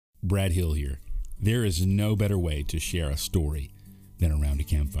Brad Hill here. There is no better way to share a story than around a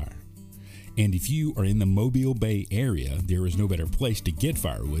campfire. And if you are in the Mobile Bay area, there is no better place to get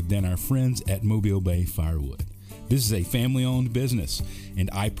firewood than our friends at Mobile Bay Firewood. This is a family-owned business, and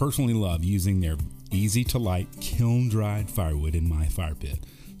I personally love using their easy-to-light, kiln-dried firewood in my fire pit.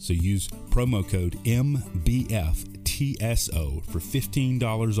 So use promo code MBFTSO for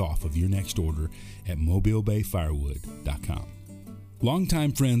 $15 off of your next order at mobilebayfirewood.com.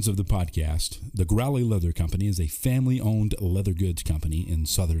 Longtime friends of the podcast, the Growley Leather Company is a family-owned leather goods company in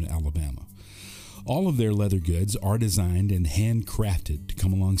southern Alabama. All of their leather goods are designed and handcrafted to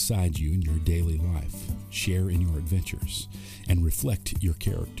come alongside you in your daily life, share in your adventures, and reflect your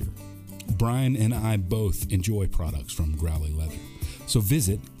character. Brian and I both enjoy products from Growley Leather. So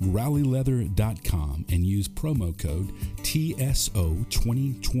visit growleyleather.com and use promo code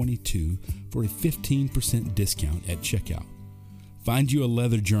TSO2022 for a 15% discount at checkout. Find you a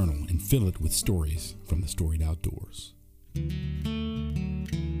leather journal and fill it with stories from the storied outdoors.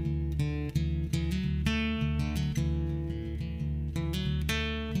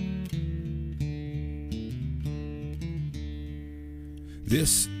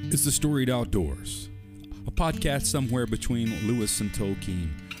 This is The Storied Outdoors, a podcast somewhere between Lewis and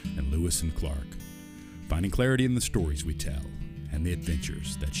Tolkien and Lewis and Clark, finding clarity in the stories we tell and the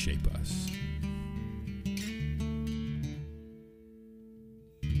adventures that shape us.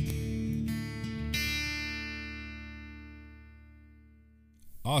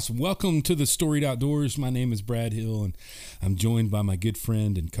 Awesome. Welcome to The Storied Outdoors. My name is Brad Hill, and I'm joined by my good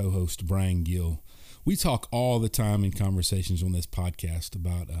friend and co-host, Brian Gill. We talk all the time in conversations on this podcast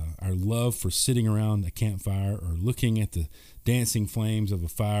about our love for sitting around a campfire or looking at the dancing flames of a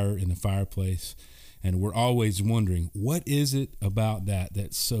fire in the fireplace. And we're always wondering, what is it about that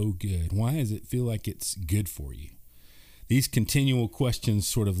that's so good? Why does it feel like it's good for you? These continual questions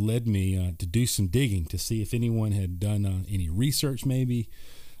sort of led me to do some digging to see if anyone had done any research maybe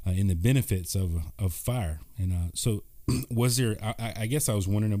in the benefits of fire. And so was there, I guess I was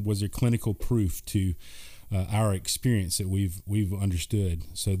wondering, was there clinical proof to our experience that we've understood?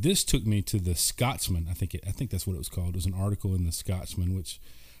 So this took me to the Scotsman. I think that's what it was called. It was an article in the Scotsman, which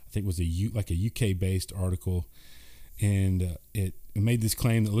I think was a UK based article, and it made this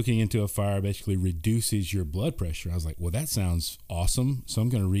claim that looking into a fire basically reduces your blood pressure. I was like, well, that sounds awesome, so I'm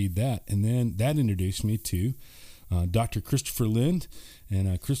going to read that. And then that introduced me to Dr. Christopher Lynn,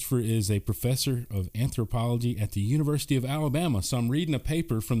 and Christopher is a professor of anthropology at the University of Alabama. So I'm reading a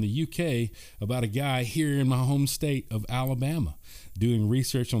paper from the UK about a guy here in my home state of Alabama doing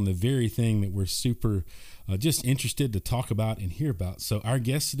research on the very thing that we're super just interested to talk about and hear about. So our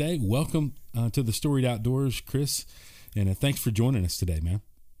guest today, welcome to the Storied Outdoors, Chris, and thanks for joining us today, man.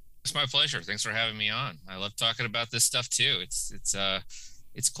 It's my pleasure. Thanks for having me on. I love talking about this stuff too. It's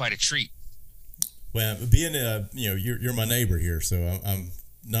quite a treat. Well, being you're my neighbor here, so I'm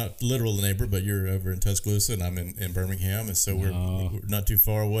not literal neighbor, but you're over in Tuscaloosa and I'm in Birmingham, and so we're not too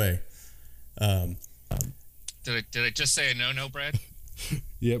far away. Did I just say a no, Brad?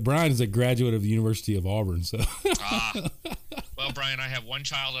 Yeah, Brian is a graduate of the University of Auburn, so. Well, Brian, I have one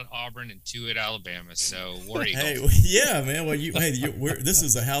child at Auburn and two at Alabama, so War Eagle. Hey, yeah, man. Well, this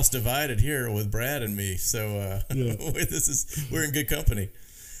is a house divided here with Brad and me, so yeah. We're in good company.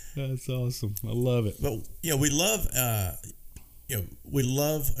 That's awesome. I love it. But we love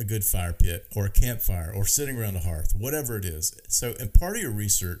a good fire pit or a campfire or sitting around a hearth, whatever it is. So, and part of your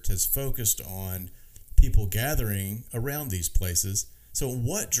research has focused on people gathering around these places. So,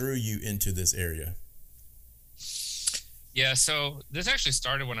 what drew you into this area? Yeah, so this actually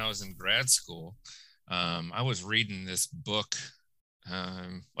started when I was in grad school. I was reading this book.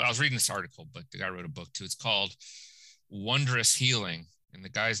 I was reading this article, but the guy wrote a book too. It's called Wondrous Healing. And the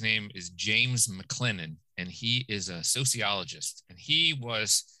guy's name is James McLennan, and he is a sociologist. And he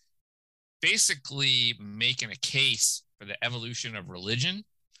was basically making a case for the evolution of religion,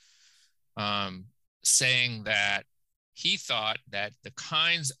 saying that he thought that the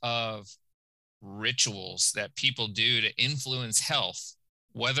kinds of rituals that people do to influence health,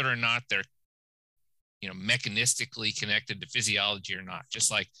 whether or not they're, mechanistically connected to physiology or not,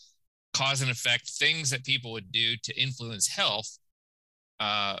 just like cause and effect, things that people would do to influence health,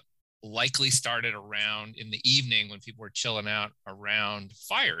 likely started around in the evening when people were chilling out around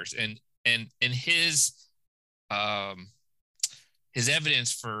fires. And his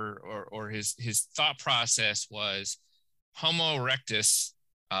evidence for, or his thought process was Homo erectus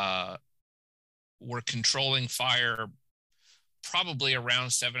were controlling fire probably around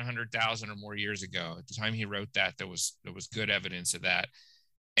 700,000 or more years ago. At the time he wrote that, there was good evidence of that.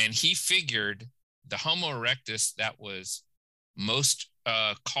 And he figured the Homo erectus that was most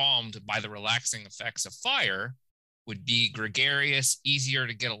calmed by the relaxing effects of fire would be gregarious, easier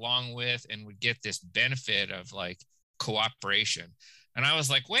to get along with, and would get this benefit of like cooperation. And I was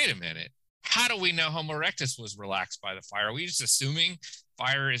like, wait a minute, how do we know Homo erectus was relaxed by the fire? Are we just assuming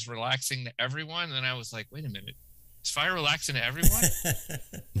fire is relaxing to everyone? And I was like, wait a minute, is fire relaxing to everyone?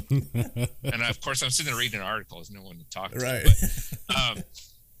 And of course, I'm sitting there reading an article. There's no one to talk to. Right. But,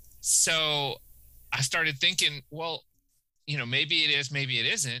 so I started thinking, well, maybe it is, maybe it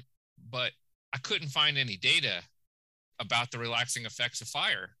isn't, but I couldn't find any data about the relaxing effects of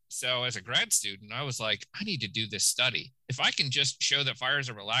fire. So as a grad student, I was like, I need to do this study. If I can just show that fires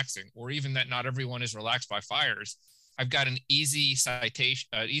are relaxing, or even that not everyone is relaxed by fires, I've got an easy citation,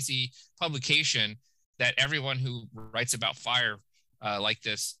 easy publication that everyone who writes about fire like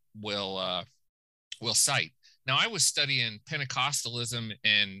this will cite. Now, I was studying Pentecostalism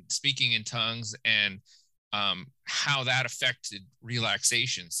and speaking in tongues and how that affected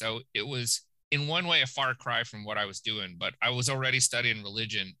relaxation. So it was, in one way, a far cry from what I was doing, but I was already studying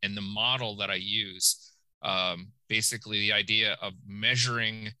religion, and the model that I use, basically the idea of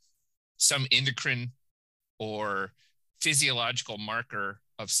measuring some endocrine or physiological marker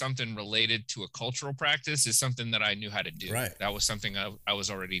of something related to a cultural practice, is something that I knew how to do. Right. That was something I was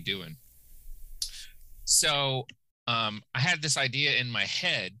already doing. So I had this idea in my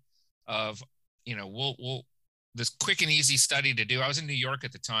head of, we'll this quick and easy study to do. I was in New York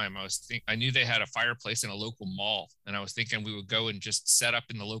at the time. I knew they had a fireplace in a local mall, and I was thinking we would go and just set up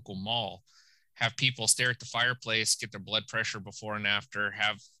in the local mall, have people stare at the fireplace, get their blood pressure before and after,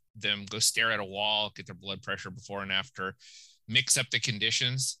 have them go stare at a wall, get their blood pressure before and after, mix up the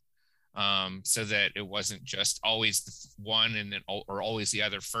conditions, so that it wasn't just always one and then or always the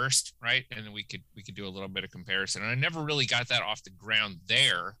other first, right? And then we could do a little bit of comparison. And I never really got that off the ground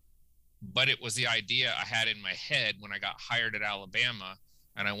there, but it was the idea I had in my head when I got hired at Alabama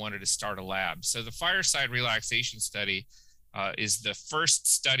and I wanted to start a lab. So the fireside relaxation study is the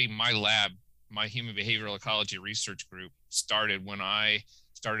first study my lab, my human behavioral ecology research group, started when I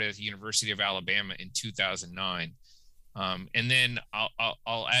started at the University of Alabama in 2009. And then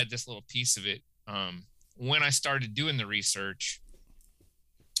I'll add this little piece of it. When I started doing the research,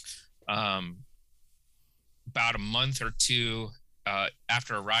 about a month or two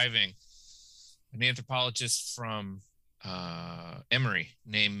after arriving, an anthropologist from Emory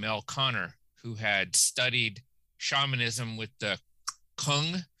named Mel Connor, who had studied shamanism with the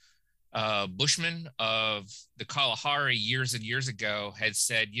Kung Bushmen of the Kalahari years and years ago, had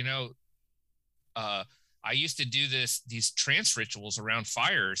said, I used to do these trance rituals around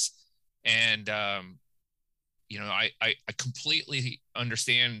fires, and I completely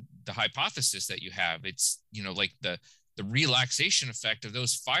understand the hypothesis that you have. It's like the relaxation effect of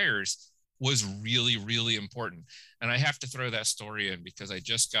those fires was really, really important. And I have to throw that story in because I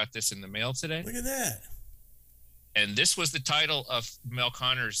just got this in the mail today. Look at that. And this was the title of Mel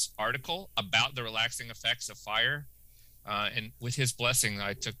Connor's article about the relaxing effects of fire. And with his blessing,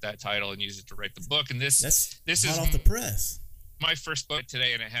 I took that title and used it to write the book. And this is hot off the press. My first book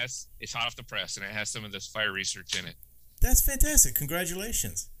today, and it's hot off the press, and it has some of this fire research in it. That's fantastic.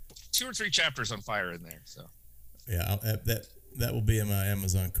 Congratulations. 2 or 3 chapters on fire in there. So yeah, that will be in my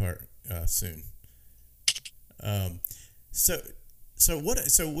Amazon cart soon. So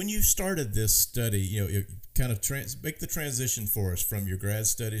when you started this study, you kind of make the transition for us from your grad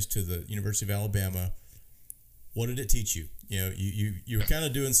studies to the University of Alabama. What did it teach you? You were kind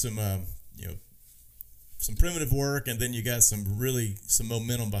of doing some some primitive work, and then you got some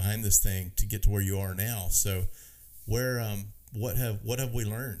momentum behind this thing to get to where you are now. So what have we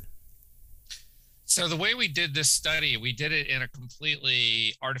learned? So the way we did this study, we did it in a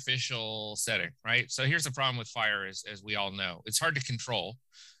completely artificial setting, right? So here's the problem with fire, as we all know. It's hard to control.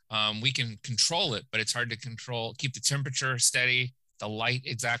 We can control it, but it's hard to keep the temperature steady, the light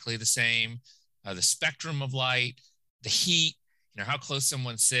exactly the same, the spectrum of light, the heat, how close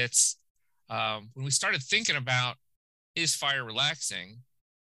someone sits. When we started thinking about, is fire relaxing,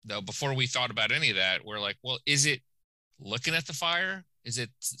 though, before we thought about any of that, we're like, well, is it looking at the fire? Is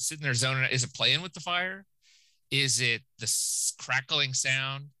it sitting there zoning out? Is it playing with the fire? Is it the crackling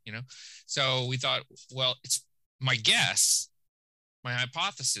sound? So we thought, well, it's my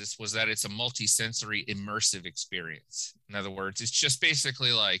hypothesis was that it's a multi-sensory immersive experience. In other words, it's just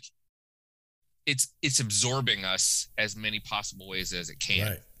basically like it's absorbing us as many possible ways as it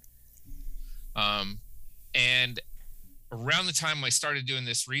can. Right. And around the time I started doing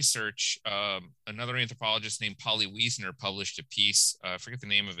this research, another anthropologist named Polly Wiesner published a piece. I forget the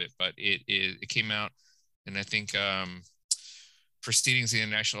name of it, but it came out, and I think Proceedings of the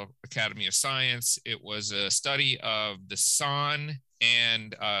National Academy of Science. It was a study of the San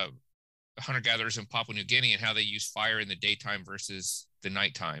and hunter-gatherers in Papua New Guinea and how they use fire in the daytime versus the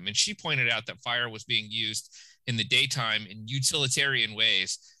nighttime. And she pointed out that fire was being used in the daytime in utilitarian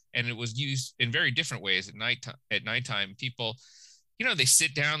ways, and it was used in very different ways at nighttime. At nighttime, people, they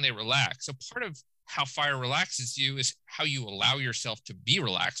sit down, they relax. So part of how fire relaxes you is how you allow yourself to be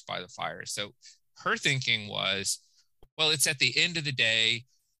relaxed by the fire. So her thinking was, well, it's at the end of the day,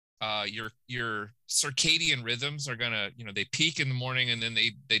 your circadian rhythms are gonna, they peak in the morning and then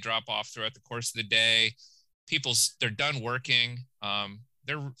they drop off throughout the course of the day. They're done working.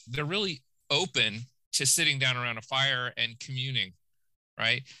 They're really open to sitting down around a fire and communing,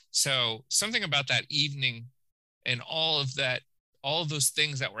 right? So something about that evening and all of those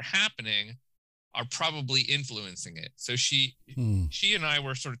things that were happening are probably influencing it. So she and I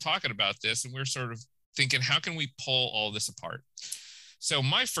were sort of talking about this, and we're sort of thinking, how can we pull all this apart? So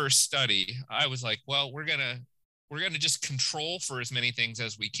my first study, I was like, well, we're gonna just control for as many things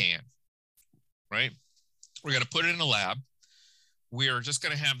as we can, right? We're gonna put it in a lab. We are just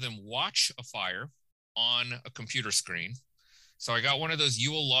gonna have them watch a fire on a computer screen. So I got one of those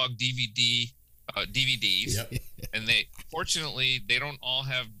Yule log DVDs, yep. And fortunately they don't all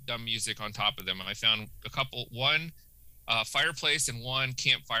have dumb music on top of them. I found one fireplace and one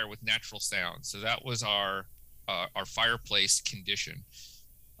campfire with natural sound. So that was our fireplace condition.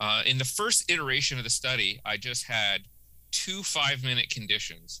 In the first iteration of the study, I just had 2 5-minute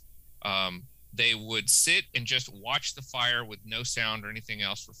conditions. They would sit and just watch the fire with no sound or anything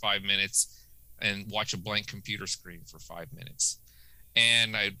else for 5 minutes, and watch a blank computer screen for 5 minutes.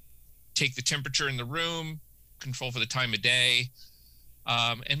 And I take the temperature in the room, control for the time of day.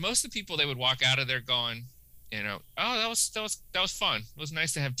 And most of the people, they would walk out of there going, oh, that was fun. It was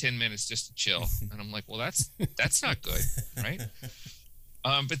nice to have 10 minutes just to chill. And I'm like, well, that's not good, right?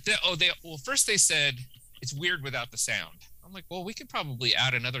 First they said it's weird without the sound. I'm like, well, we could probably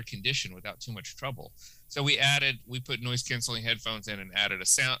add another condition without too much trouble. So we put noise canceling headphones in and added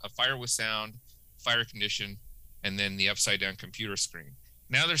a fire with sound, fire condition, and then the upside down computer screen.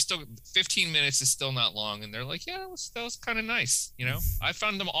 Now they're still 15 minutes is still not long, and they're like, yeah, that was kind of nice. I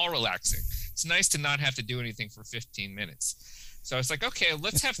found them all relaxing. It's nice to not have to do anything for 15 minutes. So I was like, okay,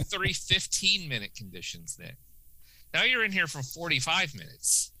 let's have 3 15-minute conditions then. Now you're in here for 45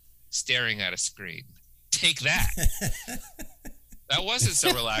 minutes staring at a screen. Take that. That wasn't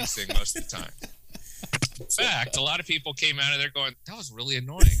so relaxing most of the time. In fact, a lot of people came out of there going, that was really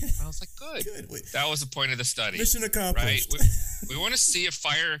annoying. And I was like, good. That was the point of the study. Mission accomplished. Right? We want to see if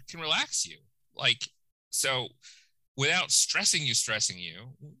fire can relax you. So without stressing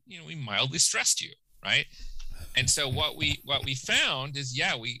you, we mildly stressed you, right? And so what we found is,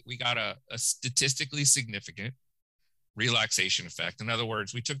 we got a statistically significant relaxation effect. In other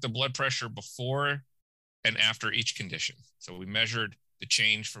words, we took the blood pressure before and after each condition. So we measured the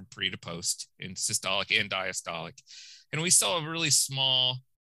change from pre to post in systolic and diastolic. And we saw a really small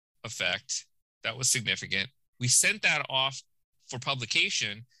effect that was significant. We sent that off for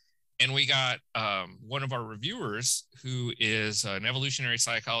publication, and we got one of our reviewers, who is an evolutionary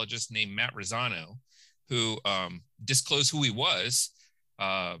psychologist named Matt Rosano, who disclosed who he was.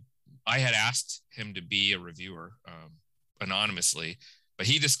 I had asked him to be a reviewer anonymously, but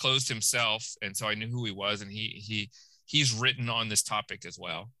he disclosed himself, and so I knew who he was, and he's written on this topic as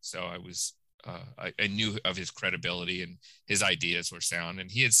well. So I knew of his credibility, and his ideas were sound. And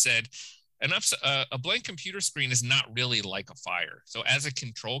he had said, a blank computer screen is not really like a fire. So as a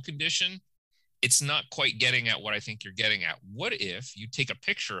control condition, it's not quite getting at what I think you're getting at. What if you take a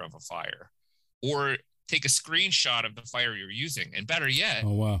picture of a fire, or take a screenshot of the fire you're using, and better yet,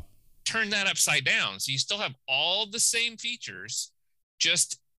 oh wow, turn that upside down, so you still have all the same features,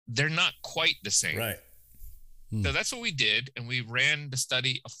 just they're not quite the same. Right. So that's what we did, and we ran the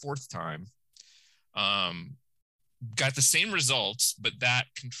study a 4th time. Got the same results, but that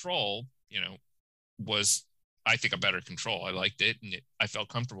control, was, I think, a better control. I liked it, and I felt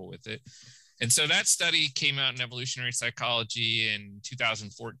comfortable with it. And so that study came out in Evolutionary Psychology in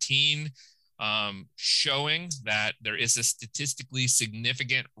 2014, showing that there is a statistically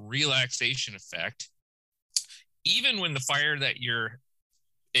significant relaxation effect, even when the fire that you're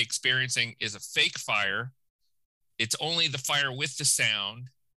experiencing is a fake fire. It's only the fire with the sound.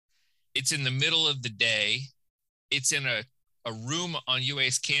 It's in the middle of the day. It's in a room on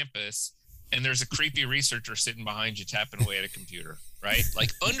UA's campus, and there's a creepy researcher sitting behind you tapping away at a computer, right?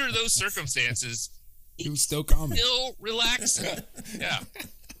 Like, under those circumstances, it was still calm, still relaxing. Yeah.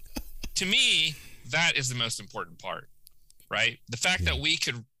 To me, that is the most important part, right? The fact that we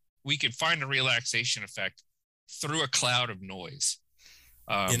could find a relaxation effect through a cloud of noise.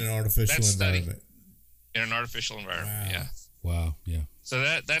 In an artificial environment. In an artificial environment, wow. yeah. Wow. Yeah. So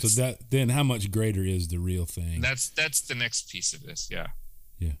that's then how much greater is the real thing? that's the next piece of this. Yeah.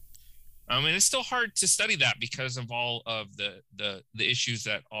 Yeah. And it's still hard to study that because of all of the issues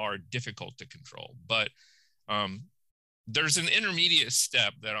that are difficult to control. But there's an intermediate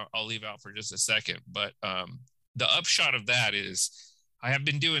step that I'll leave out for just a second. But the upshot of that is I have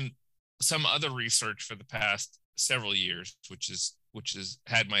been doing some other research for the past several years, which has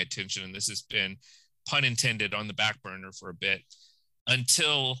had my attention. And this has been, pun intended, on the back burner for a bit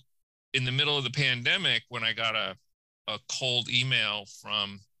until in the middle of the pandemic, when I got a cold email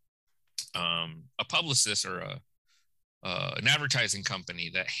from a publicist or an advertising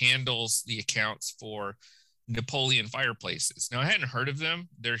company that handles the accounts for Napoleon fireplaces. Now, I hadn't heard of them.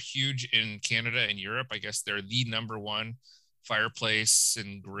 They're huge in Canada and Europe. I guess they're the number one fireplace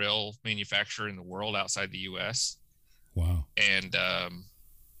and grill manufacturer in the world outside the US. Wow. And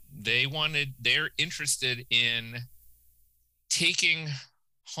they're interested in taking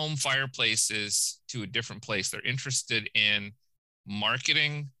home fireplaces to a different place. They're interested in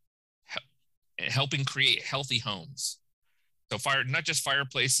marketing, helping create healthy homes. So not just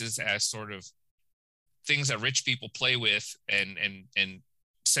fireplaces as sort of things that rich people play with and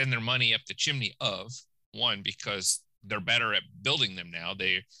send their money up the chimney of, one, because they're better at building them now.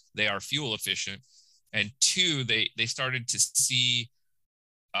 They are fuel efficient. And two, they started to see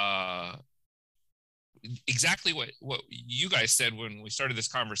exactly what you guys said when we started this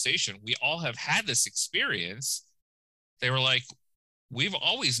conversation. We all have had this experience. They were like, we've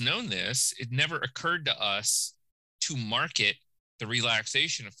always known this. It never occurred to us to market the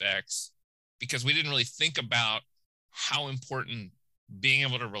relaxation effects because we didn't really think about how important being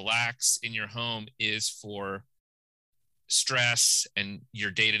able to relax in your home is for stress and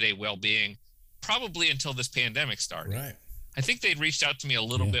your day-to-day well-being, probably until this pandemic started. Right. I think they'd reached out to me a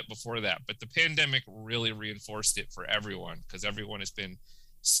little bit before that, but the pandemic really reinforced it for everyone because everyone has been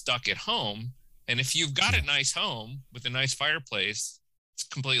stuck at home. And if you've got a nice home with a nice fireplace, it's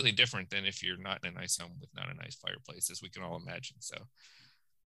completely different than if you're not in a nice home with not a nice fireplace, as we can all imagine.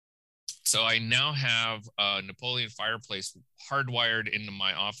 So I now have a Napoleon fireplace hardwired into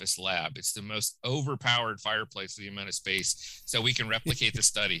my office lab. It's the most overpowered fireplace for the amount of space, so we can replicate the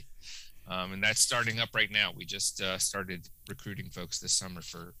study. And that's starting up right now. We just started recruiting folks this summer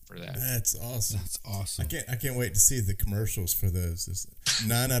for that. That's awesome. That's awesome. I can't wait to see the commercials for those.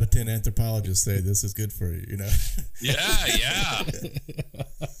 9 out of 10 anthropologists say this is good for you, you know? Yeah.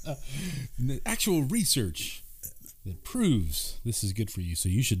 The actual research that proves this is good for you. So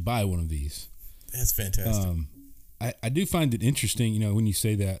you should buy one of these. That's fantastic. I do find it interesting, you know, when you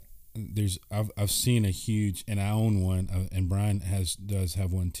say that. I've seen a huge, and I own one, and Brian does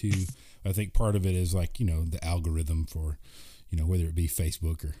have one too. I think part of it is like, you know, the algorithm for, you know, whether it be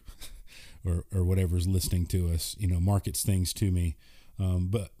Facebook or whatever's listening to us, you know, markets things to me.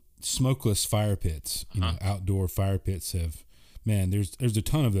 But smokeless fire pits, you know, outdoor fire pits there's a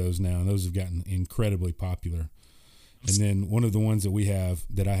ton of those now, and those have gotten incredibly popular. And then one of the ones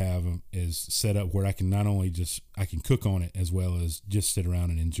that I have is set up where I can not only I can cook on it as well as just sit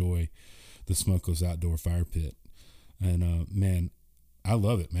around and enjoy the smokeless outdoor fire pit. And man, I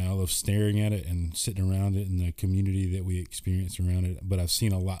love it, man. I love staring at it and sitting around it and the community that we experience around it. But I've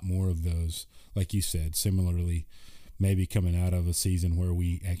seen a lot more of those, like you said, similarly, maybe coming out of a season where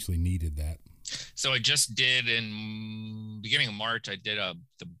we actually needed that. So I just did in beginning of March, I did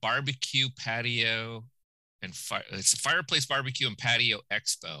the barbecue patio it's a fireplace barbecue and patio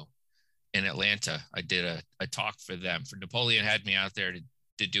expo in Atlanta. I did a talk for them. For Napoleon had me out there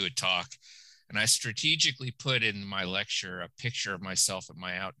to do a talk, and I strategically put in my lecture a picture of myself at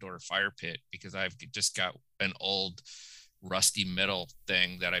my outdoor fire pit because I've just got an old rusty metal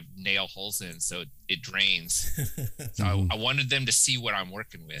thing that I nail holes in so it drains. So I wanted them to see what I'm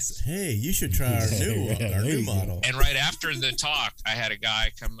working with. Hey, you should try our new model. And right after the talk, I had a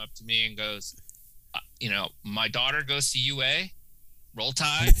guy come up to me and goes, you know, my daughter goes to UA, roll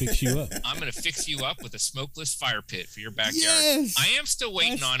tide. Fix you up. I'm going to fix you up with a smokeless fire pit for your backyard. Yes! I am still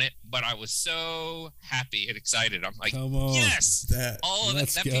waiting on it, but I was so happy and excited. I'm like, yes, all of that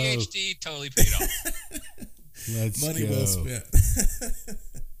PhD totally paid off. Money well spent.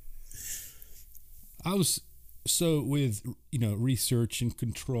 I was so with, you know, research and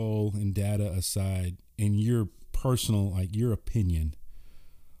control and data aside, in your personal, like your opinion,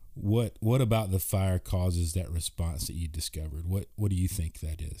 what about the fire causes that response that you discovered? What do you think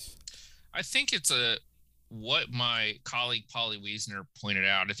that is? I think it's what my colleague Polly Wiesner pointed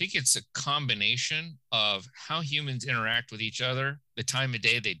out. I think it's a combination of how humans interact with each other, the time of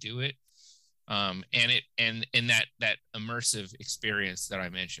day they do it, and that immersive experience that I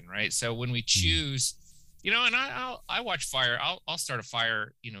mentioned, right? So when we choose And I watch fire. I'll start a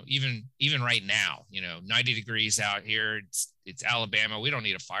fire, even right now, 90 degrees out here. It's Alabama. We don't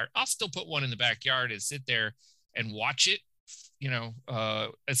need a fire. I'll still put one in the backyard and sit there and watch it.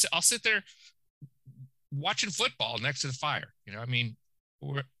 I'll sit there watching football next to the fire.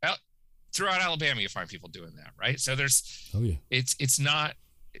 We're out, throughout Alabama, you find people doing that, right? So it's not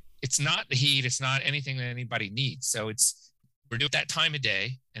the heat. It's not anything that anybody needs. So we're doing that time of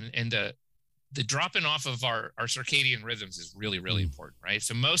day, and the dropping off of our circadian rhythms is really, really important, right?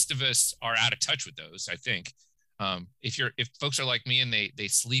 So most of us are out of touch with those, I think. If folks are like me and they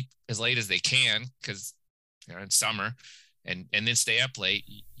sleep as late as they can because in summer and then stay up late,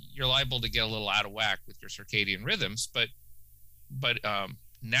 you're liable to get a little out of whack with your circadian rhythms. But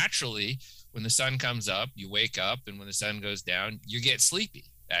naturally, when the sun comes up, you wake up, and when the sun goes down, you get sleepy.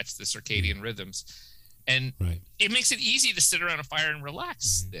 That's the circadian rhythms. And it makes it easy to sit around a fire and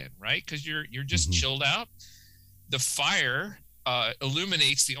relax then, right? Because you're just chilled out. The fire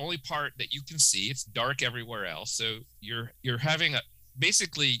illuminates the only part that you can see. It's dark everywhere else. So you're having a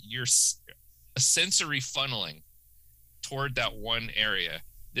sensory funneling toward that one area.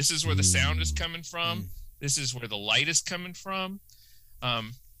 This is where the sound is coming from. This is where the light is coming from.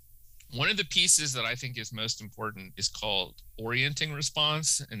 One of the pieces that I think is most important is called orienting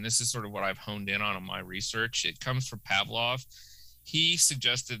response. And this is sort of what I've honed in on my research. It comes from Pavlov. He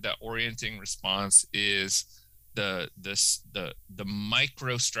suggested that orienting response is the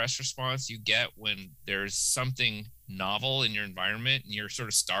micro stress response you get when there's something novel in your environment and you're sort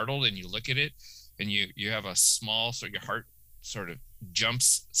of startled and you look at it and you have a small, so your heart sort of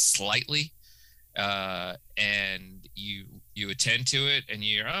jumps slightly, and you attend to it and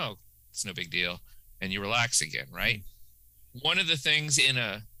you're, oh, it's no big deal, and you relax again, right? One of the things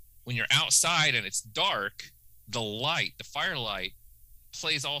when you're outside and it's dark, the firelight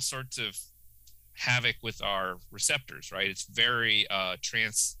plays all sorts of havoc with our receptors, right? It's very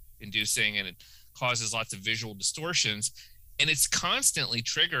trance inducing, and it causes lots of visual distortions, and it's constantly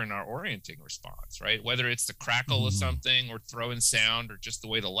triggering our orienting response, right? Whether it's the crackle of something or throwing sound or just the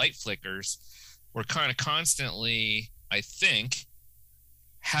way the light flickers, we're kind of constantly, I think,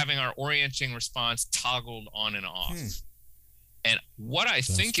 having our orienting response toggled on and off. And what I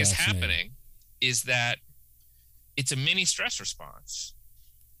think is happening is that it's a mini stress response.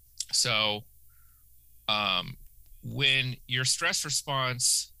 So when your stress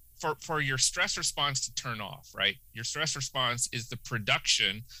response, for your stress response to turn off, right? Your stress response is the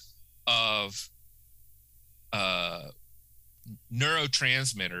production of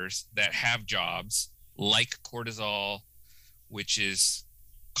neurotransmitters that have jobs like cortisol, which is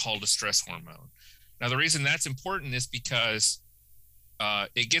called a stress hormone. Now, the reason that's important is because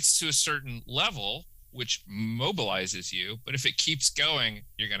it gets to a certain level, which mobilizes you. But if it keeps going,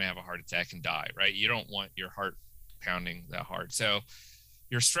 you're going to have a heart attack and die, right? You don't want your heart pounding that hard. So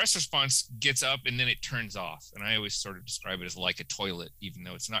your stress response gets up and then it turns off. And I always sort of describe it as like a toilet, even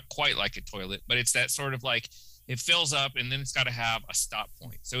though it's not quite like a toilet, but it's that sort of like it fills up and then it's got to have a stop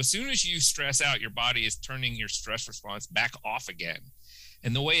point. So as soon as you stress out, your body is turning your stress response back off again.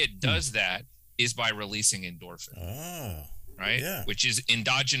 And the way it does that is by releasing endorphin, right? Yeah. Which is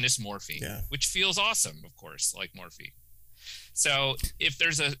endogenous morphine, which feels awesome, of course, like morphine. So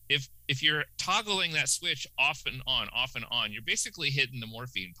if you're toggling that switch off and on, you're basically hitting the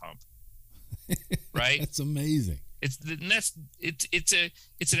morphine pump, right? That's amazing. It's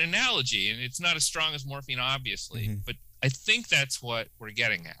an analogy, and it's not as strong as morphine, obviously, but I think that's what we're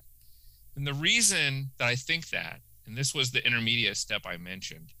getting at. And the reason that I think that, and this was the intermediate step I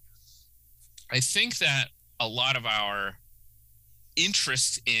mentioned, I think that a lot of our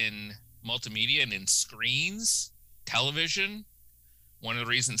interest in multimedia and in screens, television, one of the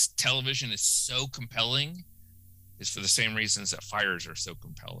reasons television is so compelling is for the same reasons that fires are so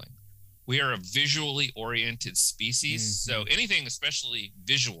compelling. We are a visually oriented species. So anything, especially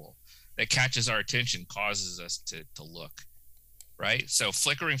visual, that catches our attention causes us to look, right? So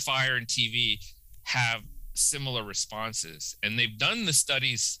flickering fire and TV have similar responses. And they've done the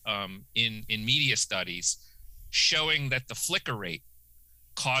studies in media studies showing that the flicker rate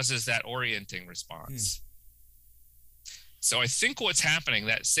causes that orienting response. So I think what's happening,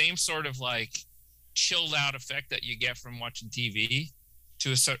 that same sort of like chilled out effect that you get from watching TV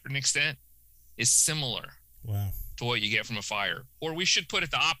to a certain extent is similar to what you get from a fire. Or we should put it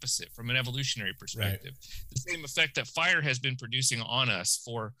the opposite from an evolutionary perspective. Right. The same effect that fire has been producing on us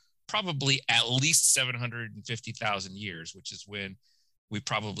for probably at least 750,000 years, which is when we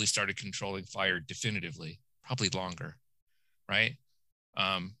probably started controlling fire definitively, probably longer, right?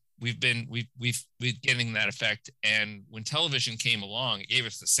 we've getting that effect. And when television came along, it gave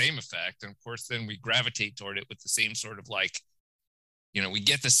us the same effect. And of course, then we gravitate toward it with the same sort of like, we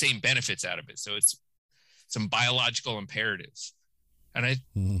get the same benefits out of it. So it's some biological imperatives. And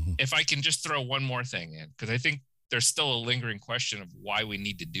if I can just throw one more thing in, because I think there's still a lingering question of why we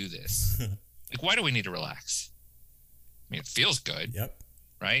need to do this. Like, why do we need to relax? I mean, it feels good. Yep.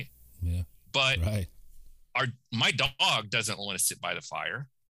 Right. Yeah. But my dog doesn't want to sit by the fire.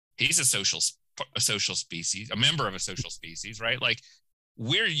 He's a social species, a member of a social species, right? Like,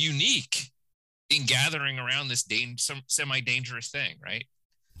 we're unique in gathering around this semi-dangerous thing, right?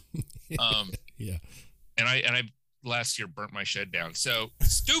 Yeah. And I last year burnt my shed down. So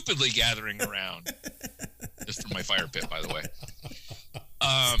stupidly gathering around, just from my fire pit, by the way.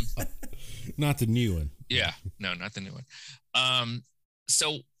 Not the new one. Yeah, no, not the new one.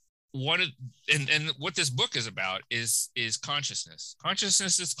 So and what this book is about is consciousness.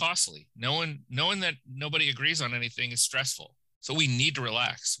 Consciousness is costly. Knowing that nobody agrees on anything is stressful. So we need to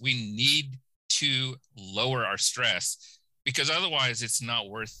relax. We need to lower our stress, because otherwise it's not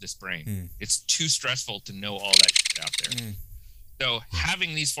worth this brain. It's too stressful to know all that shit out there. So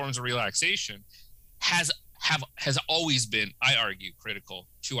having these forms of relaxation has always been, I argue, critical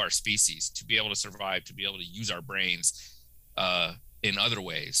to our species to be able to survive, to be able to use our brains in other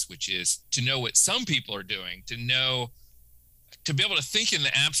ways, which is to know what some people are doing, to be able to think in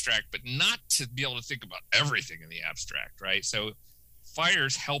the abstract, but not to be able to think about everything in the abstract, right? So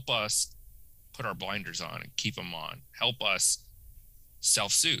fires help us put our blinders on and keep them on, help us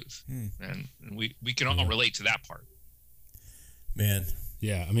self-soothe. And we can all relate to that part. Man.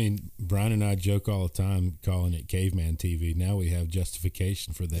 Yeah, I mean, Brian and I joke all the time calling it caveman TV. Now we have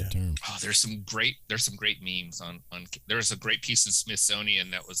justification for that term. Oh, there's some great memes on there's a great piece in Smithsonian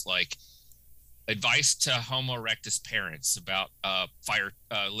that was like advice to Homo erectus parents about fire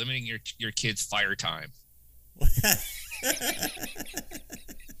limiting your kids' fire time.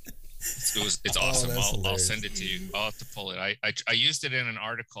 It's awesome. I'll send it to you. I'll have to pull it. I used it in an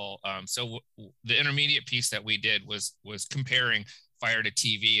article. So the intermediate piece that we did was comparing fire to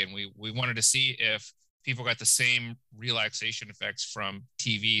TV, and we wanted to see if people got the same relaxation effects from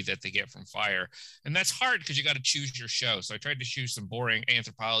TV that they get from fire. And that's hard because you got to choose your show. So I tried to choose some boring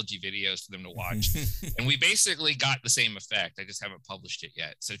anthropology videos for them to watch. And we basically got the same effect. I just haven't published it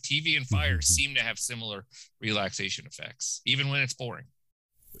yet. So TV and fire seem to have similar relaxation effects, even when it's boring.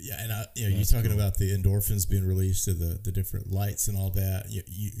 Yeah, and you're talking about the endorphins being released to the different lights and all that.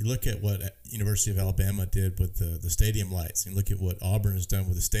 You look at what University of Alabama did with the stadium lights, and look at what Auburn has done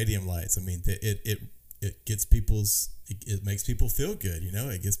with the stadium lights. I mean, it gets it makes people feel good.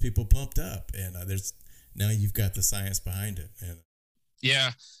 It gets people pumped up, and now you've got the science behind it. And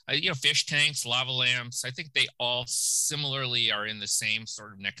yeah, fish tanks, lava lamps. I think they all similarly are in the same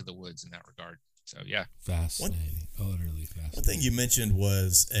sort of neck of the woods in that regard. So yeah, fascinating, utterly fascinating. One thing you mentioned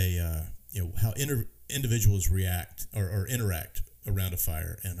was how individuals react or interact around a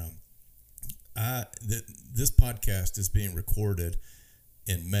fire, and this podcast is being recorded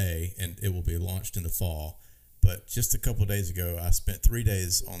in May, and it will be launched in the fall. But just a couple of days ago, I spent 3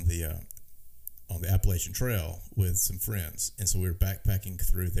 days on the Appalachian Trail with some friends, and so we were backpacking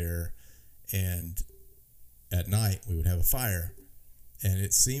through there, and at night we would have a fire. And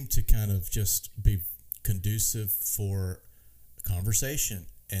it seemed to kind of just be conducive for conversation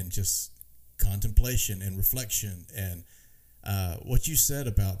and just contemplation and reflection. And what you said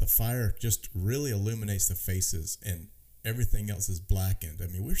about the fire just really illuminates the faces, and everything else is blackened. I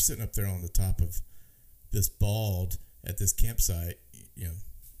mean, we're sitting up there on the top of this bald at this campsite,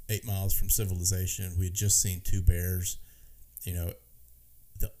 8 miles from civilization. We had just seen 2 bears. The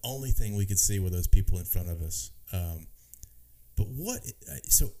only thing we could see were those people in front of us. But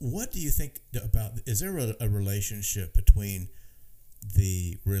what do you think about, is there a relationship between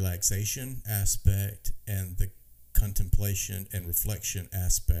the relaxation aspect and the contemplation and reflection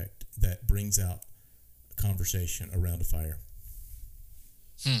aspect that brings out a conversation around a fire?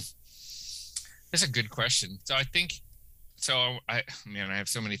 That's a good question. So I think, I have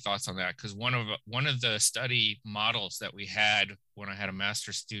so many thoughts on that, because one of the study models that we had when I had a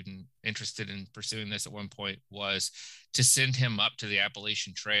master's student interested in pursuing this at one point was to send him up to the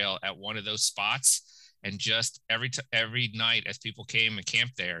Appalachian Trail at one of those spots, and just every night as people came and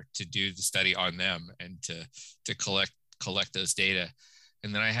camped there, to do the study on them and to collect those data.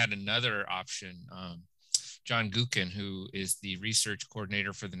 And then I had another option. John Gukin, who is the research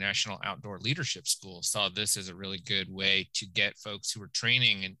coordinator for the National Outdoor Leadership School, saw this as a really good way to get folks who are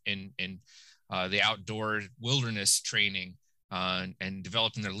training in the outdoor wilderness training and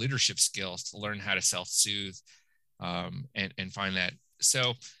developing their leadership skills to learn how to self-soothe and find that.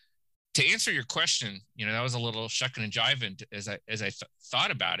 So to answer your question, that was a little shucking and jiving as I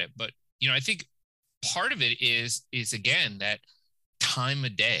thought about it. But, I think part of it is again, that time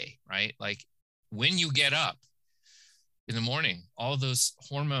of day, right? Like when you get up in the morning, all those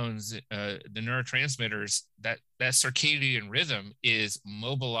hormones, the neurotransmitters, that circadian rhythm is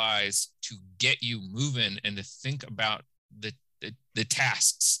mobilized to get you moving and to think about the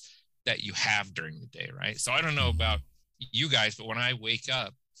tasks that you have during the day, right? So I don't know about you guys, but when I wake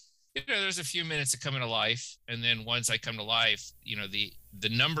up, there's a few minutes that come into life. And then once I come to life, the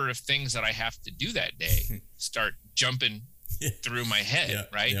number of things that I have to do that day start jumping through my head,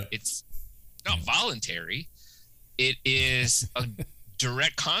 right? Yeah. It's not voluntary. It is a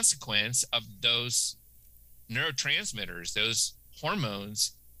direct consequence of those neurotransmitters, those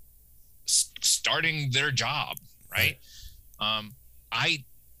hormones starting their job, right?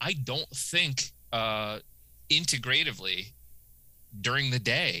 I don't think integratively during the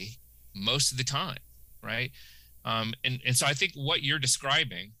day most of the time, right? And so I think what you're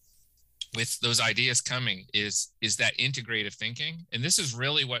describing with those ideas coming is that integrative thinking. And this is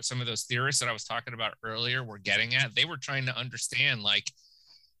really what some of those theorists that I was talking about earlier were getting at. They were trying to understand, like,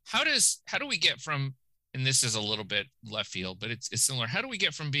 how do we get from, and this is a little bit left field, but it's similar. How do we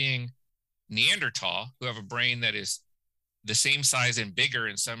get from being Neanderthal, who have a brain that is the same size and bigger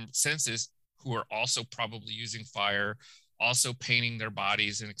in some senses, who are also probably using fire, also painting their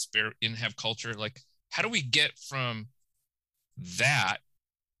bodies and have culture? Like, how do we get from that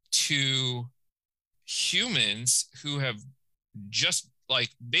to humans who have just like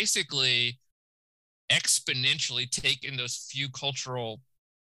basically exponentially taken those few cultural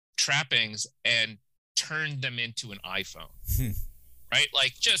trappings and turned them into an iPhone, right?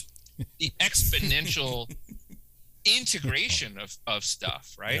 Like just the exponential integration of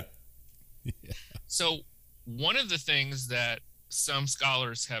stuff, right? Yeah. So one of the things that some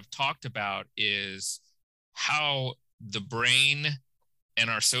scholars have talked about is how the brain and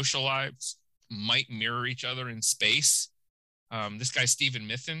our social lives might mirror each other in space. This guy, Stephen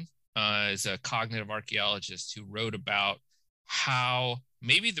Mithen, is a cognitive archaeologist who wrote about how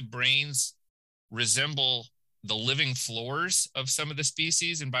maybe the brains resemble the living floors of some of the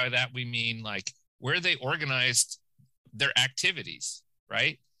species. And by that, we mean like where they organized their activities,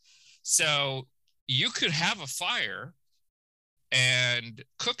 right? So you could have a fire and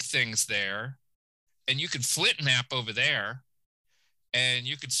cook things there, and you could flint nap over there, and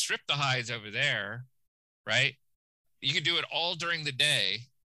you could strip the hides over there, right? You could do it all during the day,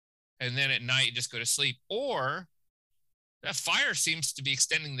 and then at night you just go to sleep. Or that fire seems to be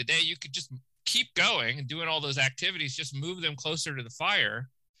extending the day. You could just keep going and doing all those activities, just move them closer to the fire,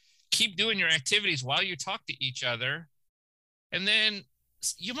 keep doing your activities while you talk to each other, and then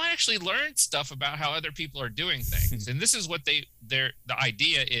you might actually learn stuff about how other people are doing things. And this is what the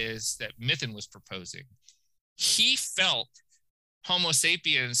idea is that Mithen was proposing. He felt Homo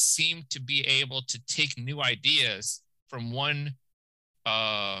sapiens seemed to be able to take new ideas from one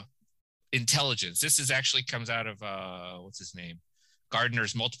intelligence. This is actually comes out of what's his name?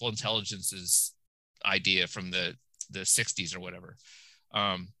 Gardner's multiple intelligences idea from the 60s or whatever.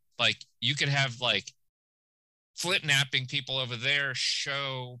 Like you could have like flint napping people over there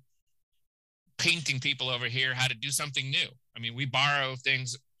show painting people over here how to do something new. I mean, we borrow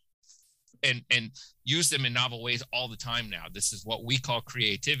things and use them in novel ways all the time now. This is what we call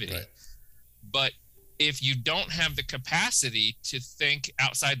creativity. Right. But if you don't have the capacity to think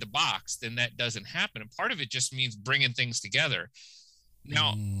outside the box, then that doesn't happen. And part of it just means bringing things together.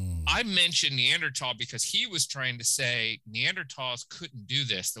 Now, I mentioned Neanderthal because he was trying to say Neanderthals couldn't do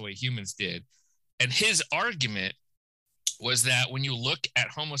this the way humans did. And his argument was that when you look at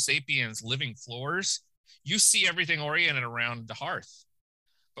Homo sapiens living floors, you see everything oriented around the hearth.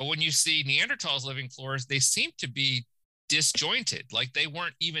 But when you see Neanderthals living floors, they seem to be disjointed, like they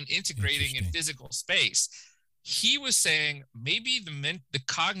weren't even integrating in physical space. He was saying maybe the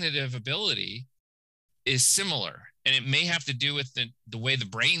cognitive ability is similar, and it may have to do with the way the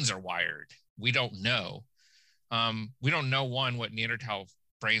brains are wired. We don't know. We don't know, one, what Neanderthal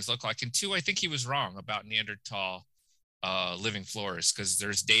brains look like, and two, I think he was wrong about Neanderthal living floors, because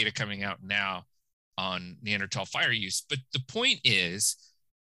there's data coming out now on Neanderthal fire use. But the point is,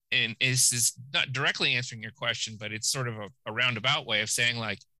 and this is not directly answering your question, but it's sort of a roundabout way of saying,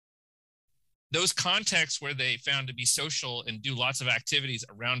 like, those contexts where they found to be social and do lots of activities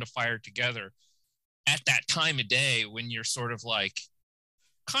around a fire together at that time of day when you're sort of like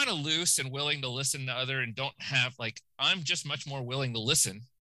kind of loose and willing to listen to other and don't have like, I'm just much more willing to listen.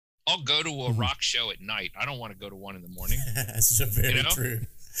 I'll go to a rock show at night. I don't want to go to one in the morning. That's very true.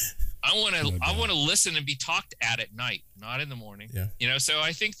 I want to listen and be talked at night, not in the morning. Yeah. So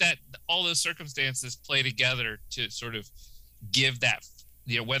I think that all those circumstances play together to sort of give that,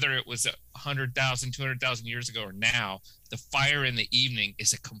 whether it was 100,000, 200,000 years ago or now, the fire in the evening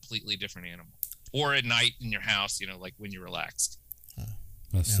is a completely different animal. Or at night in your house, like when you're relaxed.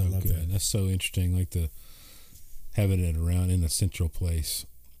 That's so good. That's so interesting. Like having it around in a central place.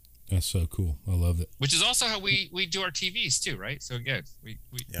 That's so cool. I love it. Which is also how we do our TVs too, right? So again, we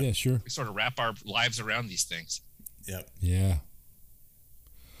sure. We sort of wrap our lives around these things. Yep. Yeah.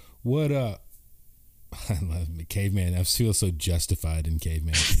 What I love me, caveman. I feel so justified in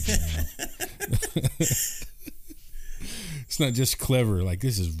caveman TV now. It's not just clever. Like,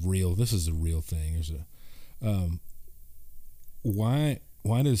 this is real. This is a real thing. There's a why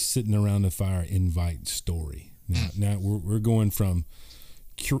does sitting around the fire invite story? Now we're going from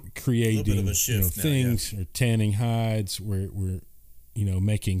creating things, or tanning hides. We're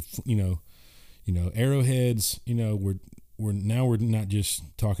making arrowheads. We're not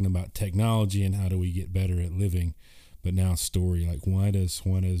just talking about technology and how do we get better at living, but now story. Like, why does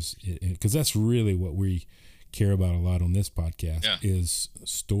it? Because that's really what we care about a lot on this podcast is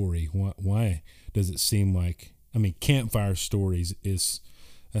story. Why does it seem like? I mean, campfire stories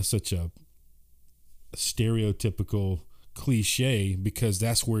that's such a stereotypical cliche, because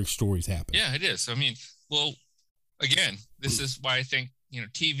that's where stories happen. Yeah, it is. I mean, well, again, this is why I think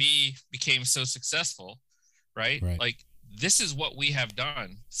TV became so successful, right? Like, this is what we have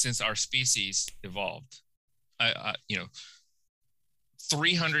done since our species evolved.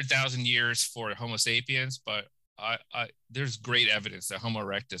 300,000 years for Homo sapiens, but there's great evidence that Homo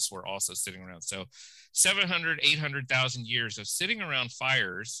erectus were also sitting around. So 700, 800,000 years of sitting around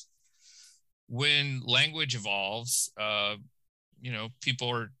fires. When language evolves, people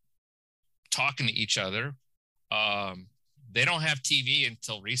are talking to each other. They don't have TV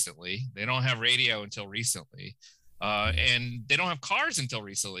until recently. They don't have radio until recently. And they don't have cars until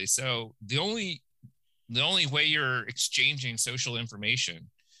recently. So the only way you're exchanging social information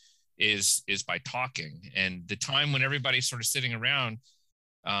is by talking. And the time when everybody's sort of sitting around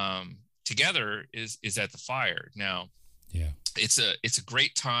together is at the fire. Now, it's a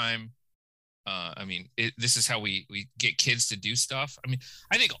great time. This is how we get kids to do stuff. I mean,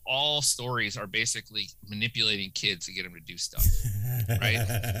 I think all stories are basically manipulating kids to get them to do stuff, right?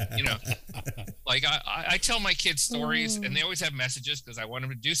 Like I tell my kids stories, and they always have messages because I want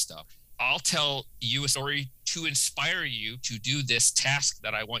them to do stuff. I'll tell you a story to inspire you to do this task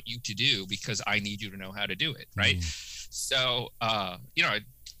that I want you to do because I need you to know how to do it, right? So, I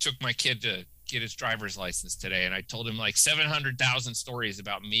took my kid to get his driver's license today, and I told him like 700,000 stories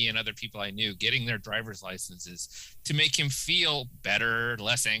about me and other people I knew getting their driver's licenses to make him feel better,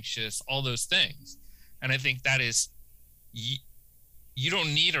 less anxious, all those things. And I think that is, you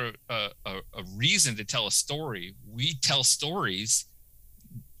don't need a reason to tell a story. We tell stories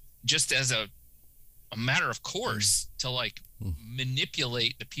just as a matter of course to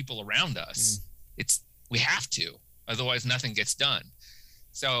manipulate the people around us. We have to, otherwise nothing gets done.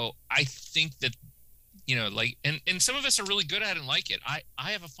 So I think that, and some of us are really good at it and like it.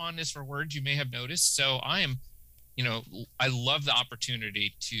 I have a fondness for words, you may have noticed. So I love the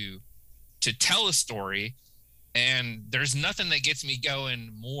opportunity to tell a story, and there's nothing that gets me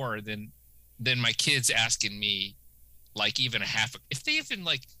going more than my kids asking me, even if they even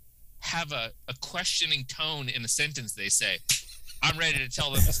have a questioning tone in a sentence, they say, I'm ready to tell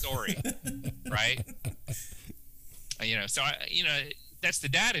them a story. Right. So that's the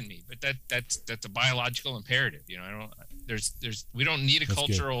dad in me, but that's a biological imperative. We don't need a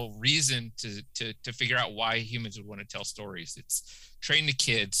cultural reason to figure out why humans would want to tell stories. It's train the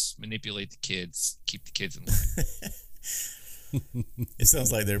kids, manipulate the kids, keep the kids in line. It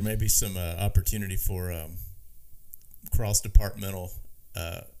sounds like there may be some opportunity for cross-departmental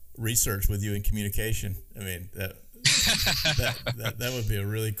research with you in communication. I mean, that would be a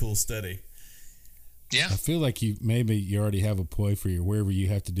really cool study. Yeah, I feel like you already have a ploy for wherever you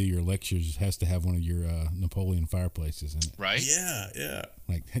have to do your lectures has to have one of your Napoleon fireplaces in it. Right? Yeah.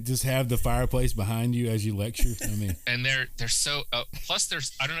 Like, just have the fireplace behind you as you lecture. I mean, and they're so. Plus,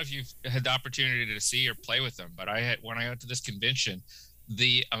 I don't know if you've had the opportunity to see or play with them, but when I went to this convention,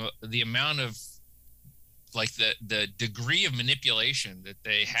 the amount of the degree of manipulation that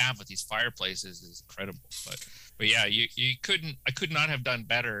they have with these fireplaces is incredible. But yeah, I could not have done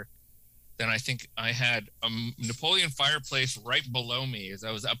better. Then I think I had a Napoleon fireplace right below me as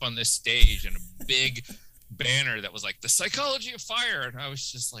I was up on this stage, and a big banner that was like the psychology of fire. And I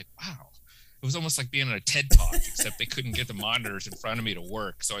was just like, wow, it was almost like being on a TED talk, except they couldn't get the monitors in front of me to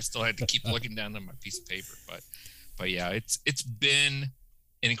work. So I still had to keep looking down at my piece of paper. But yeah, it's been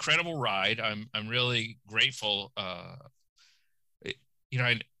an incredible ride. I'm really grateful.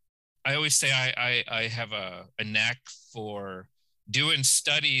 I always say I have a knack for doing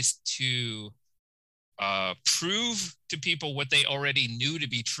studies to prove to people what they already knew to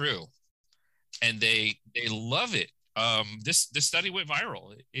be true, and they love it. This study went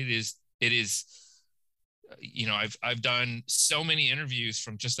viral. It is I've done so many interviews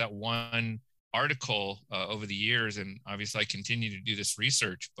from just that one article over the years, and obviously I continue to do this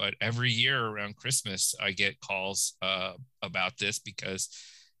research, but every year around Christmas I get calls about this because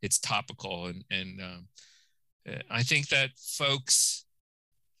it's topical, and I think that folks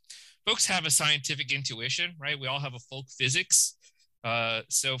have a scientific intuition, right? We all have a folk physics.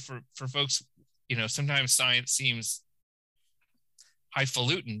 So for folks, sometimes science seems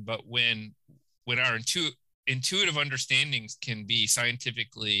highfalutin, but when our intuitive understandings can be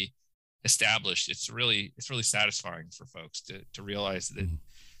scientifically established, it's really satisfying for folks to realize that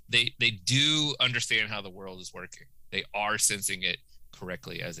they do understand how the world is working. They are sensing it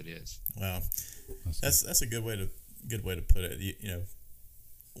correctly as it is. Wow, that's a good way to put it.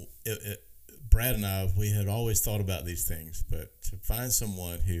 Brad and I, we had always thought about these things, but to find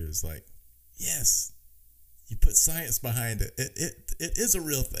someone who is like, yes, you put science behind it. It is a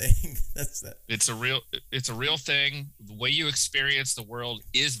real thing. That's that. It's a real thing. The way you experience the world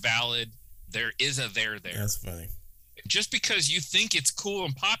is valid. There is a there. That's funny. Just because you think it's cool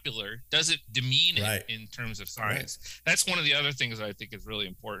and popular doesn't demean it in terms of science. Right. That's one of the other things I think is really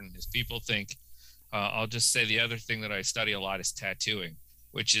important is people think, I'll just say the other thing that I study a lot is tattooing,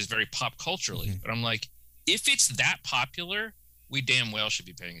 which is very pop culturally. Mm-hmm. But I'm like, if it's that popular, we damn well should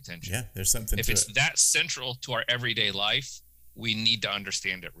be paying attention. Yeah, there's something if to it's it. That central to our everyday life, we need to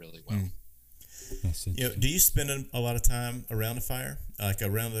understand it really well. Do you spend a lot of time around the fire, like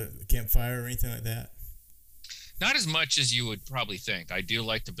around the campfire or anything like that? Not as much as you would probably think. I do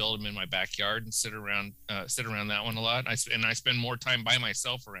like to build them in my backyard and sit around that one a lot. I spend more time by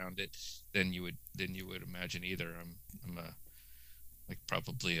myself around it than you would imagine either. I'm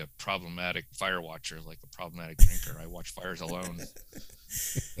probably a problematic fire watcher, like a problematic drinker. I watch fires alone.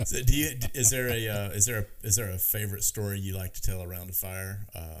 So is there a favorite story you like to tell around a fire?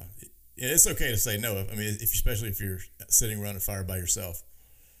 It's okay to say no. I mean, especially if you're sitting around a fire by yourself.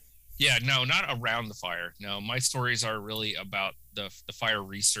 Yeah, no, not around the fire. No, my stories are really about the fire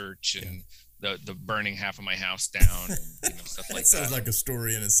research and the burning half of my house down and stuff like that. Sounds like a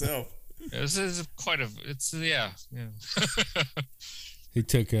story in itself. This is yeah. He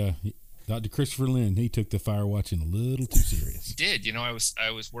took Dr. Christopher Lynn. He took the fire watching a little too serious. He did. I was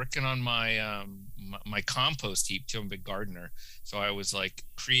working on my my compost heap too. I'm a big gardener, so I was like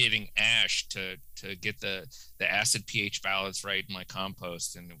creating ash to get the acid pH balance right in my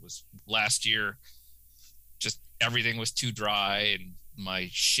compost. And it was last year, just everything was too dry, and my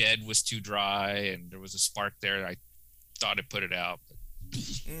shed was too dry, and there was a spark there. I thought I put it out.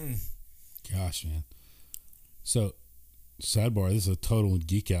 Gosh, man. So, sidebar, this is a total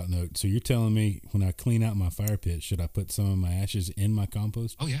geek out note. So you're telling me when I clean out my fire pit, should I put some of my ashes in my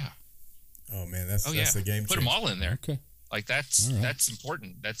compost? Oh yeah. Oh man, that's the game changer. Put them all in there. Okay. Like that's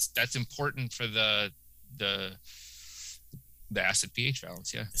important. That's important for the acid pH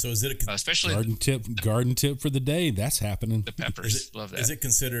balance. Yeah. So is it especially garden tip for the day? That's happening. The peppers, love that. Is it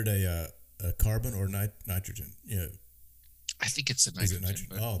considered a carbon or nitrogen? Yeah. I think it's a nitrogen. Is it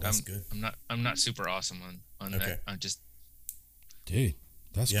nitrogen? Oh, that's good. I'm not super awesome on that. I'm just. Dude,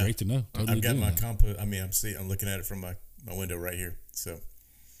 that's great to know. Totally I've got my compost. I mean, I'm looking at it from my window right here. So.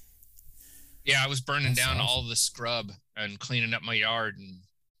 Yeah, I was burning down all the scrub and cleaning up my yard and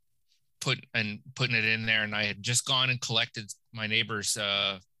putting it in there. And I had just gone and collected my neighbor's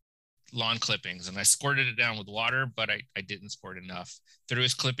lawn clippings, and I squirted it down with water, but I didn't squirt enough. Threw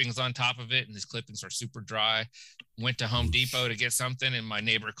his clippings on top of it, and his clippings are super dry. Went to Home Depot to get something, and my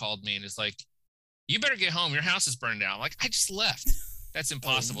neighbor called me and is like, "You better get home. Your house is burned down." I'm like, I just left. That's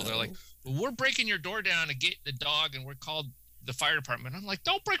impossible. Oh, no. They're like, "Well, we're breaking your door down to get the dog, and we're called the fire department." I'm like,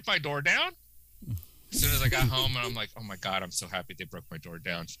 "Don't break my door down." As soon as I got home, and I'm like, "Oh my God, I'm so happy they broke my door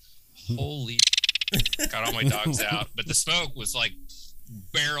down." Holy, got all my dogs out, but the smoke was like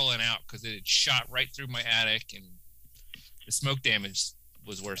barreling out because it had shot right through my attic, and the smoke damage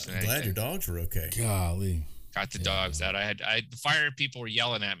was worse than anything. Glad your dogs were okay. Golly. Got the dogs out. The fire people were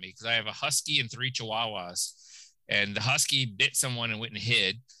yelling at me because I have a husky and 3 chihuahuas, and the husky bit someone and went and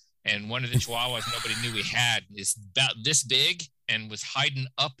hid. And one of the chihuahuas nobody knew we had is about this big and was hiding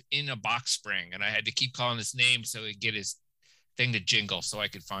up in a box spring. And I had to keep calling his name so he'd get his thing to jingle so I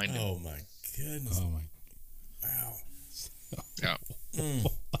could find him. Oh my goodness. Oh my. Wow. Yeah.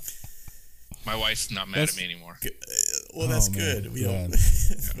 My wife's not mad at me anymore. Well, that's good.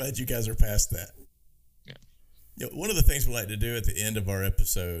 Glad you guys are past that. Yeah. One of the things we like to do at the end of our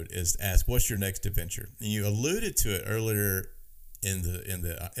episode is ask, "What's your next adventure?" And you alluded to it earlier in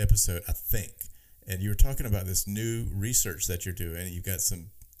the episode, I think. And you were talking about this new research that you're doing. And you've got some,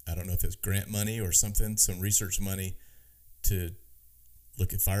 I don't know if it's grant money or something, some research money to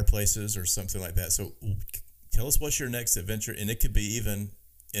look at fireplaces or something like that. So tell us what's your next adventure, and it could be even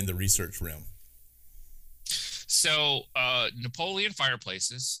in the research realm. So Napoleon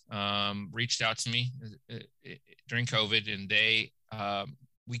Fireplaces reached out to me during COVID, and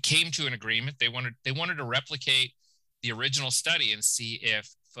we came to an agreement. They wanted to replicate the original study and see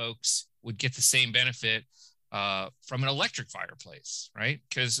if folks would get the same benefit from an electric fireplace, right?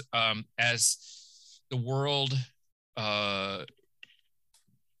 Because as the world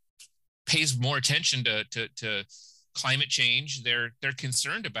pays more attention to climate change, they're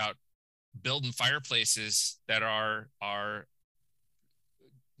concerned about building fireplaces that are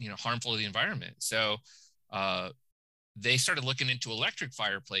harmful to the environment. So they started looking into electric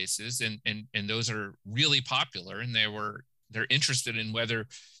fireplaces, and those are really popular, and they're interested in whether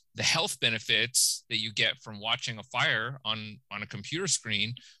the health benefits that you get from watching a fire on a computer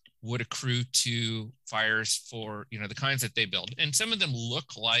screen would accrue to fires for the kinds that they build. And some of them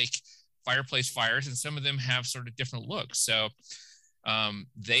look like fireplace fires, and some of them have sort of different looks. So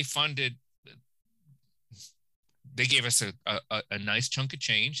they gave us a nice chunk of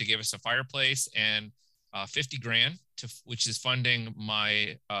change. They gave us a fireplace and $50,000, which is funding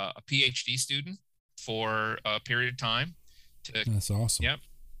my a PhD student for a period of time. That's awesome. Yep.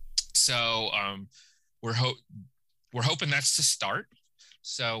 So we're hoping that's to start.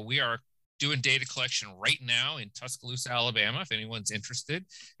 So we are doing data collection right now in Tuscaloosa, Alabama. If anyone's interested,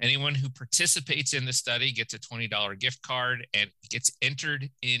 anyone who participates in the study gets a $20 gift card and gets entered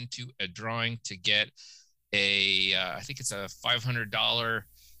into a drawing to get I think it's a $500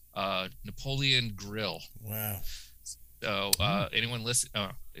 Napoleon grill. Wow. So anyone listen,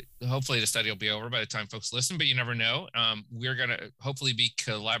 hopefully the study will be over by the time folks listen, but you never know. We're going to hopefully be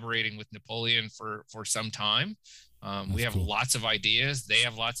collaborating with Napoleon for some time. We have lots of ideas. They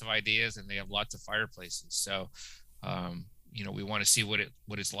have lots of ideas, and they have lots of fireplaces. So, we want to see what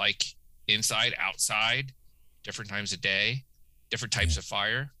it's like inside, outside, different times of day, different types of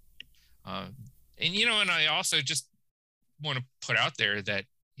fire. And I also just want to put out there that,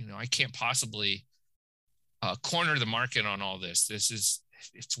 I can't possibly corner the market on all this.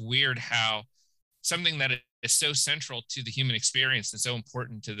 It's weird how something that is so central to the human experience and so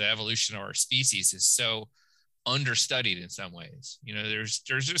important to the evolution of our species is so understudied in some ways. There's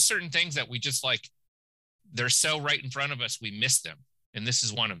just certain things that we just they're so right in front of us, we miss them. And this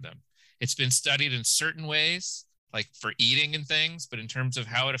is one of them. It's been studied in certain ways, like for eating and things, but in terms of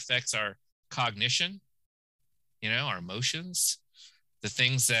how it affects our cognition, our emotions, the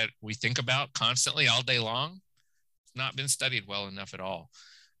things that we think about constantly all day long, it's not been studied well enough at all.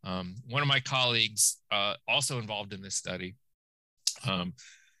 One of my colleagues, also involved in this study,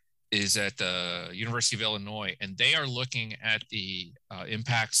 is at the University of Illinois, and they are looking at the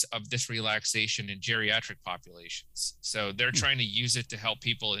impacts of this relaxation in geriatric populations. So they're trying to use it to help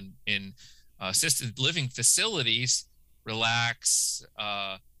people in assisted living facilities relax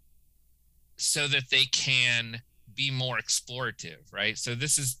so that they can be more explorative, right? So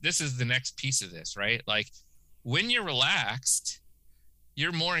this is the next piece of this, right? Like when you're relaxed,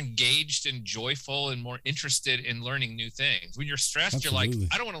 you're more engaged and joyful and more interested in learning new things. When you're stressed, Absolutely. You're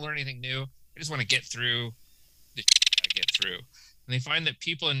like, I don't want to learn anything new. I just want to get through the I get through. And they find that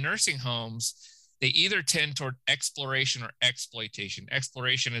people in nursing homes, they either tend toward exploration or exploitation.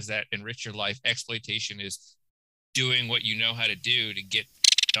 Exploration is that enrich your life. Exploitation is doing what you know how to do to get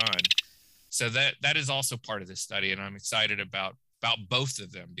done. So that is also part of this study. And I'm excited about both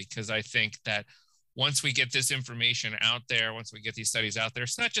of them, because I think that once we get this information out there, once we get these studies out there,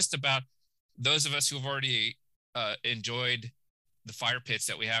 it's not just about those of us who have already enjoyed the fire pits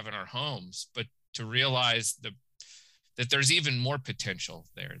that we have in our homes, but to realize that there's even more potential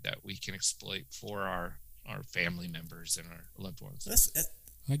there that we can exploit for our family members and our loved ones.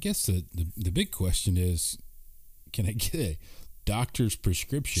 I guess the big question is, can I get a doctor's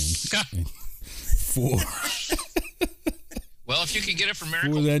prescription for... Well, if you can get it from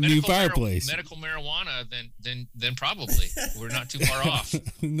new fireplace, medical marijuana, then probably we're not too far off.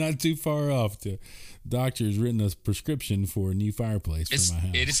 Not too far off. The doctor's written a prescription for a new fireplace for my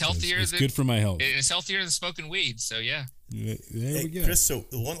house. It is healthier. It's good for my health. It is healthier than smoking weed. So yeah. There we go. Chris, so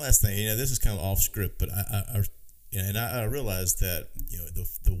one last thing. This is kind of off script, but I realize that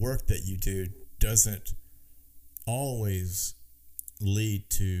the work that you do doesn't always lead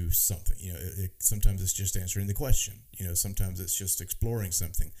to something. Sometimes it's just answering the question. Sometimes it's just exploring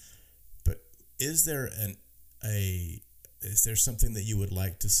something. But is there something that you would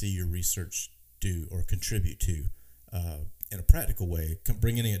like to see your research do or contribute to in a practical way,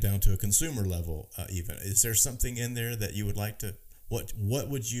 bringing it down to a consumer level? Even is there something in there that you would like to? What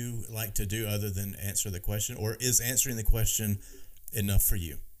would you like to do other than answer the question, or is answering the question enough for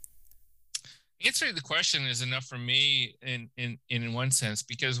you? Answering the question is enough for me in one sense,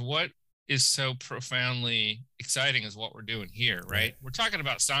 because what is so profoundly exciting is what we're doing here, right? We're talking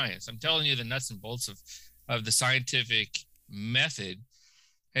about science. I'm telling you the nuts and bolts of the scientific method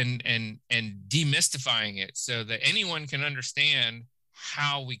and demystifying it so that anyone can understand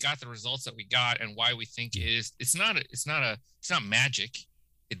how we got the results that we got and why we think it is. It's not magic.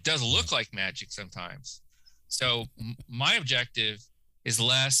 It does look like magic sometimes. So my objective is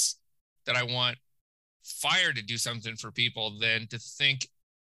less that I want fire to do something for people than to think.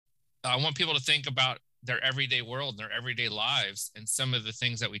 I want people to think about their everyday world, their everyday lives, and some of the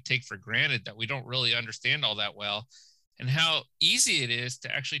things that we take for granted that we don't really understand all that well, and how easy it is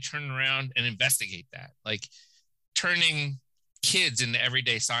to actually turn around and investigate that. Like turning kids into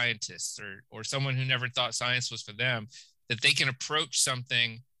everyday scientists, or someone who never thought science was for them, that they can approach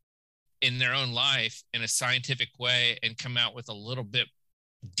something in their own life in a scientific way and come out with a little bit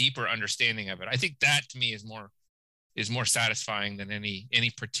deeper understanding of it. I think that to me is more satisfying than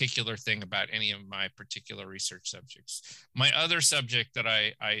any particular thing about any of my particular research subjects. My other subject that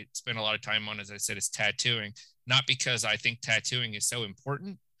I spend a lot of time on, as I said, is tattooing, not because I think tattooing is so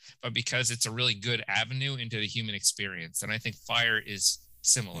important, but because it's a really good avenue into the human experience. And I think fire is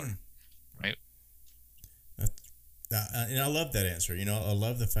similar, right? And I love that answer. I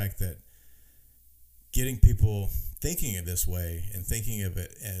love the fact that getting people thinking of this way and thinking of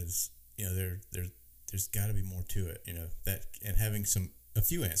it as, there's got to be more to it, that, and having a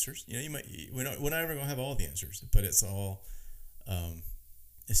few answers. We're not ever going to have all the answers, but it's all,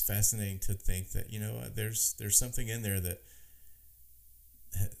 it's fascinating to think that, there's something in there that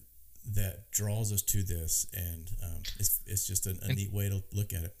draws us to this, and it's just a neat way to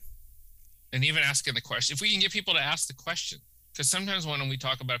look at it. And even asking the question, if we can get people to ask the question, because sometimes when we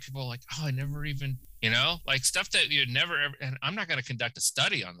talk about it, people are like, oh, I never even, like stuff that you'd never ever, and I'm not going to conduct a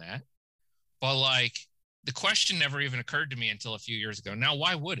study on that, but like the question never even occurred to me until a few years ago. Now,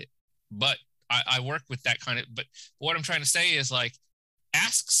 why would it? But I work with that kind of, but what I'm trying to say is like,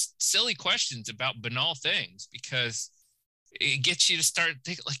 ask silly questions about banal things, because it gets you to start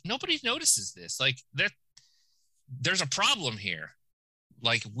thinking, like, nobody notices this. Like there's a problem here.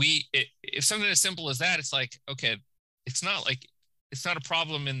 Like if something as simple as that, it's like, okay, it's not a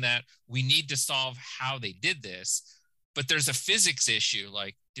problem in that we need to solve how they did this, but there's a physics issue.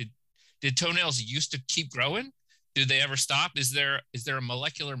 Like, did toenails used to keep growing? Do they ever stop? Is there a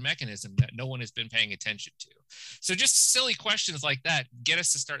molecular mechanism that no one has been paying attention to? So just silly questions like that get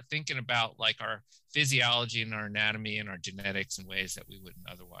us to start thinking about like our physiology and our anatomy and our genetics in ways that we wouldn't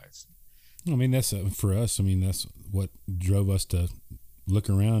otherwise. I mean, that's for us. I mean, that's what drove us to look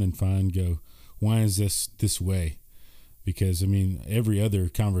around and go, why is this way? Because I mean, every other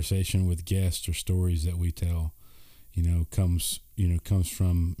conversation with guests or stories that we tell, comes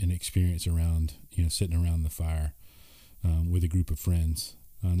from an experience around, sitting around the fire with a group of friends.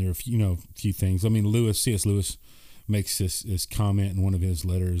 There are a few things. I mean, C.S. Lewis makes this comment in one of his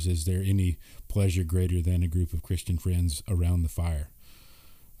letters: "Is there any pleasure greater than a group of Christian friends around the fire?"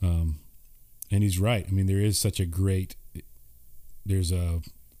 And he's right. I mean, there is such there's a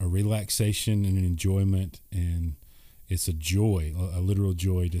relaxation and an enjoyment, and it's a joy, a literal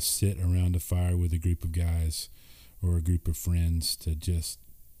joy, to sit around a fire with a group of guys or a group of friends, to just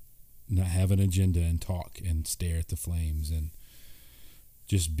not have an agenda and talk and stare at the flames and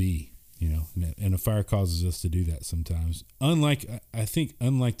just be, and a fire causes us to do that sometimes. Unlike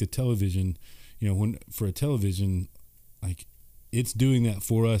the television, when for a television, like, it's doing that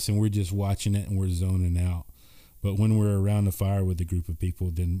for us and we're just watching it and we're zoning out. But when we're around the fire with a group of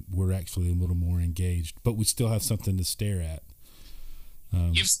people, then we're actually a little more engaged, but we still have something to stare at.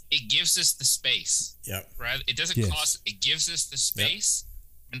 It gives us the space. Yep. Right. It doesn't cost. It gives us the space.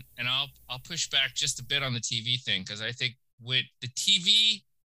 Yep. And I'll push back just a bit on the TV thing, because I think when the TV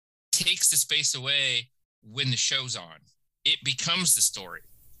takes the space away when the show's on, it becomes the story.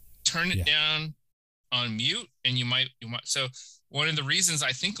 Turn it down on mute, and you might. So one of the reasons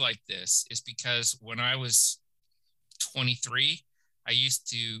I think like this is because when I was 23, I used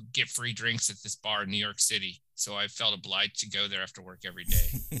to get free drinks at this bar in New York City. So I felt obliged to go there after work every day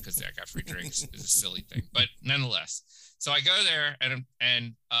because I got free drinks. It's a silly thing, but nonetheless. So I go there and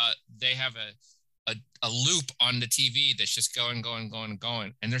they have a loop on the TV that's just going,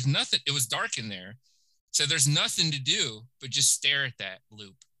 and there's nothing. It was dark in there, so there's nothing to do but just stare at that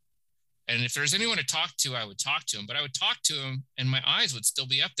loop. And if there's anyone to talk to, I would talk to him, but I would talk to him and my eyes would still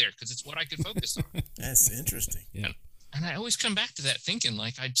be up there because it's what I could focus on. That's interesting. Yeah. And I always come back to that thinking,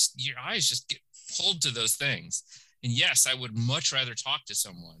 like, your eyes just get pulled to those things. And yes, I would much rather talk to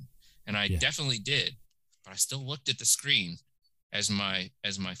someone, and I definitely did, but I still looked at the screen as my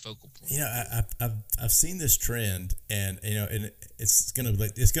focal point. I've seen this trend, and and it's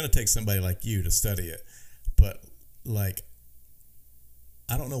gonna take somebody like you to study it, but like,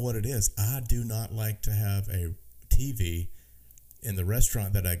 I don't know what it is. I do not like to have a TV in the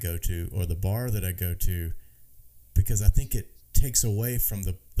restaurant that I go to or the bar that I go to, because I think it takes away from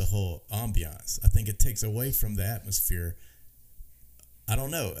the whole ambiance. I think it takes away from the atmosphere. I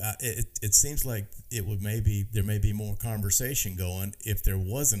don't know. It seems like there may be more conversation going if there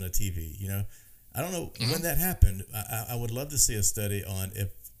wasn't a TV. I don't know when that happened. I would love to see a study on if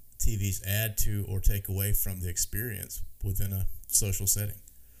TVs add to or take away from the experience within a social setting.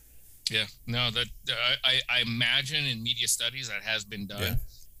 Yeah, no, that I imagine in media studies that has been done.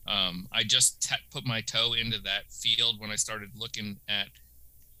 Yeah. I just put my toe into that field when I started looking at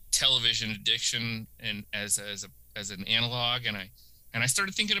television addiction and as an analog, and I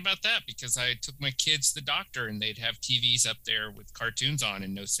started thinking about that because I took my kids to the doctor and they'd have TVs up there with cartoons on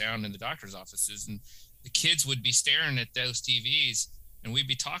and no sound in the doctor's offices, and the kids would be staring at those TVs and we'd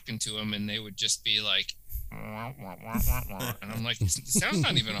be talking to them and they would just be like, and I'm like, the sound's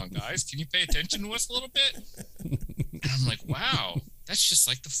not even on, guys. Can you pay attention to us a little bit? And I'm like, wow, that's just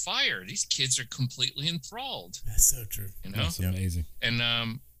like the fire. These kids are completely enthralled. That's so true. That's amazing. And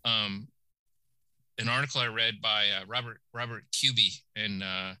an article I read by Robert Cuby and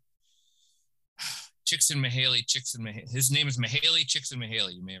Csikszentmihalyi. His name is Mihaly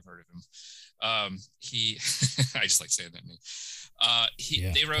Csikszentmihalyi. You may have heard of him. I just like saying that name.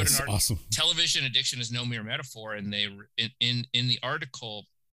 They wrote an article. Awesome. Television addiction is no mere metaphor, and they in the article,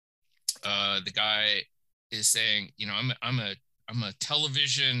 the guy is saying, I'm a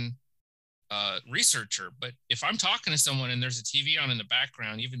television researcher, but if I'm talking to someone and there's a TV on in the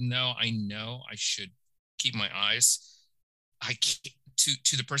background, even though I know I should keep my eyes,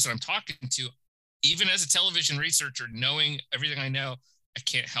 to the person I'm talking to, even as a television researcher, knowing everything I know, I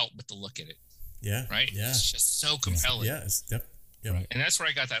can't help but to look at it. Yeah. Right. Yeah. It's just so compelling. Yes. Yep. Right. And that's where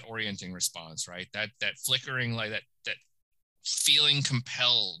I got that orienting response, right? That flickering, like that feeling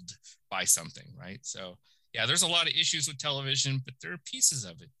compelled by something, right? So yeah, there's a lot of issues with television, but there are pieces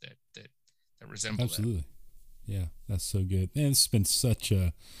of it that resemble absolutely. That. Yeah, that's so good. And it's been such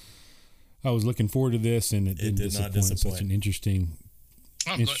a. I was looking forward to this, and it did not disappoint. Such an interesting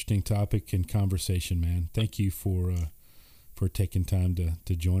topic and conversation, man. Thank you for taking time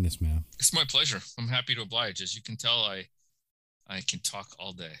to join us, man. It's my pleasure. I'm happy to oblige. As you can tell, I can talk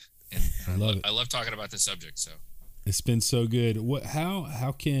all day, and I love talking about this subject. So it's been so good.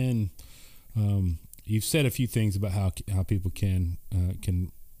 How can you've said a few things about how people can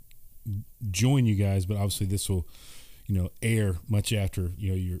join you guys, but obviously this will air much after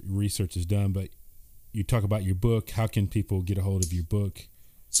your research is done. But you talk about your book. How can people get a hold of your book?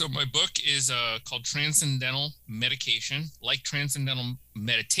 So my book is called Transcendental Medication, like transcendental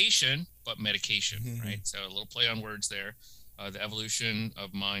meditation, but medication, right? So a little play on words there. The Evolution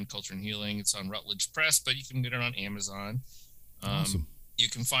of Mind, Culture, and Healing. It's on Routledge Press, but you can get it on Amazon. Awesome. You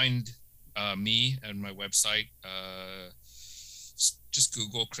can find me and my website. Just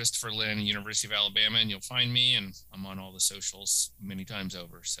Google Christopher Lynn, University of Alabama, and you'll find me, and I'm on all the socials many times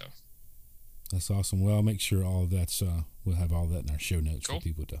over. So that's awesome. Well, I'll make sure all of that's we'll have all that in our show notes for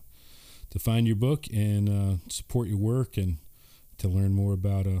people to find your book and support your work and to learn more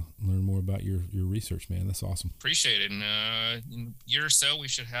about your research, man. That's awesome. Appreciate it. And in a year or so, we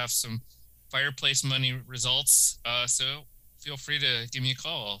should have some fireplace money results. So feel free to give me a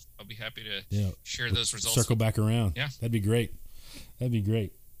call. I'll be happy to share those results. Circle back around. Yeah, that'd be great.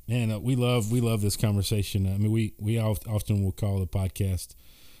 Man, we love this conversation. I mean, we often will call the podcast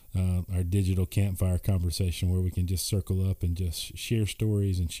our digital campfire conversation, where we can just circle up and just share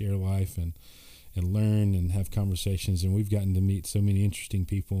stories and share life and learn and have conversations. And we've gotten to meet so many interesting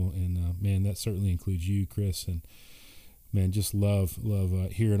people, and man, that certainly includes you, Chris. And man, just love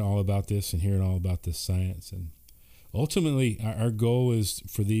hearing all about this and hearing all about this science. And ultimately, our goal is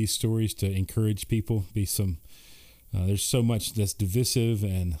for these stories to encourage people. There's so much that's divisive,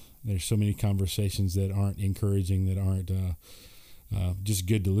 and there's so many conversations that aren't encouraging, that aren't just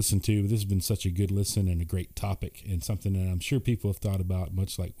good to listen to. But this has been such a good listen and a great topic, and something that I'm sure people have thought about,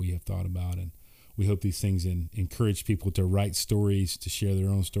 much like we have thought about. And we hope these things encourage people to write stories, to share their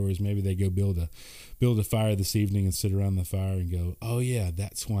own stories. Maybe they go build a fire this evening and sit around the fire and go, oh yeah,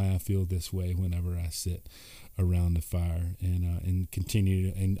 that's why I feel this way whenever I sit around the fire, and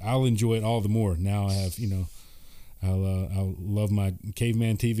continue. And I'll enjoy it all the more. Now I have, I'll love my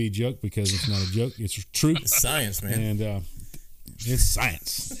caveman TV joke because it's not a joke. It's true. It's science, man. And it's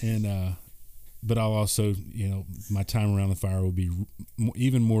science. And but I'll also, my time around the fire will be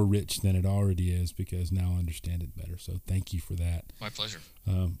even more rich than it already is because now I understand it better. So thank you for that. My pleasure.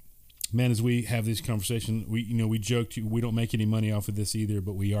 Man, as we have this conversation, we joked we don't make any money off of this either,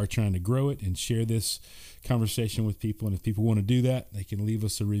 but we are trying to grow it and share this conversation with people. And if people want to do that, they can leave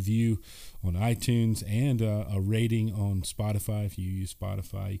us a review on iTunes and a rating on Spotify. If you use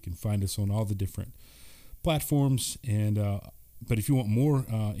Spotify, you can find us on all the different platforms. And but if you want more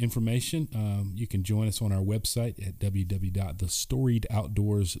information, you can join us on our website at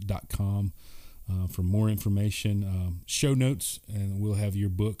www.thestoriedoutdoors.com for more information, show notes, and we'll have your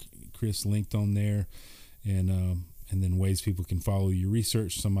book, Chris, linked on there, and then ways people can follow your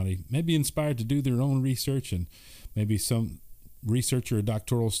research. Somebody may be inspired to do their own research, and maybe some researcher or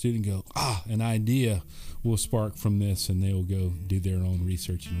doctoral student go, an idea will spark from this, and they'll go do their own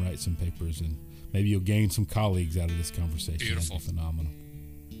research and write some papers, and maybe you'll gain some colleagues out of this conversation. Beautiful. That'd be phenomenal.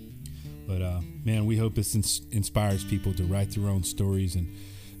 But man, we hope this inspires people to write their own stories and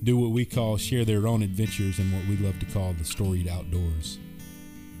do what we call share their own adventures in what we love to call the storied outdoors.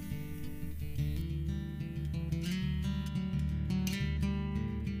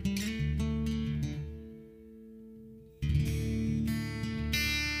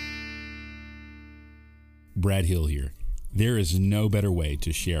 Brad Hill here. There is no better way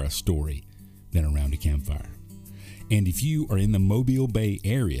to share a story than around a campfire. And if you are in the Mobile Bay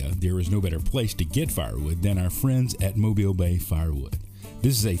area, there is no better place to get firewood than our friends at Mobile Bay Firewood.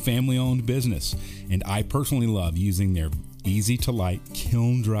 This is a family-owned business, and I personally love using their easy-to-light,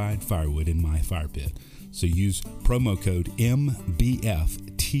 kiln-dried firewood in my fire pit. So use promo code MBFTSO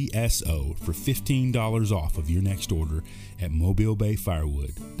for $15 off of your next order at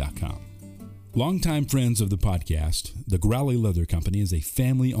mobilebayfirewood.com. Longtime friends of the podcast, the Growley Leather Company is a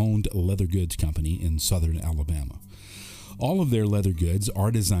family-owned leather goods company in southern Alabama. All of their leather goods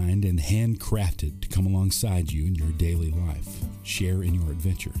are designed and handcrafted to come alongside you in your daily life, share in your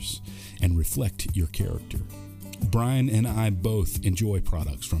adventures, and reflect your character. Brian and I both enjoy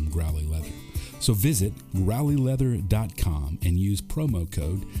products from Growley Leather. So visit growleyleather.com and use promo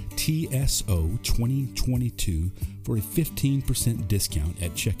code TSO2022 for a 15% discount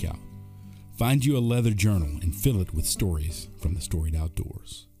at checkout. Find you a leather journal and fill it with stories from the storied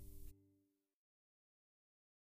outdoors.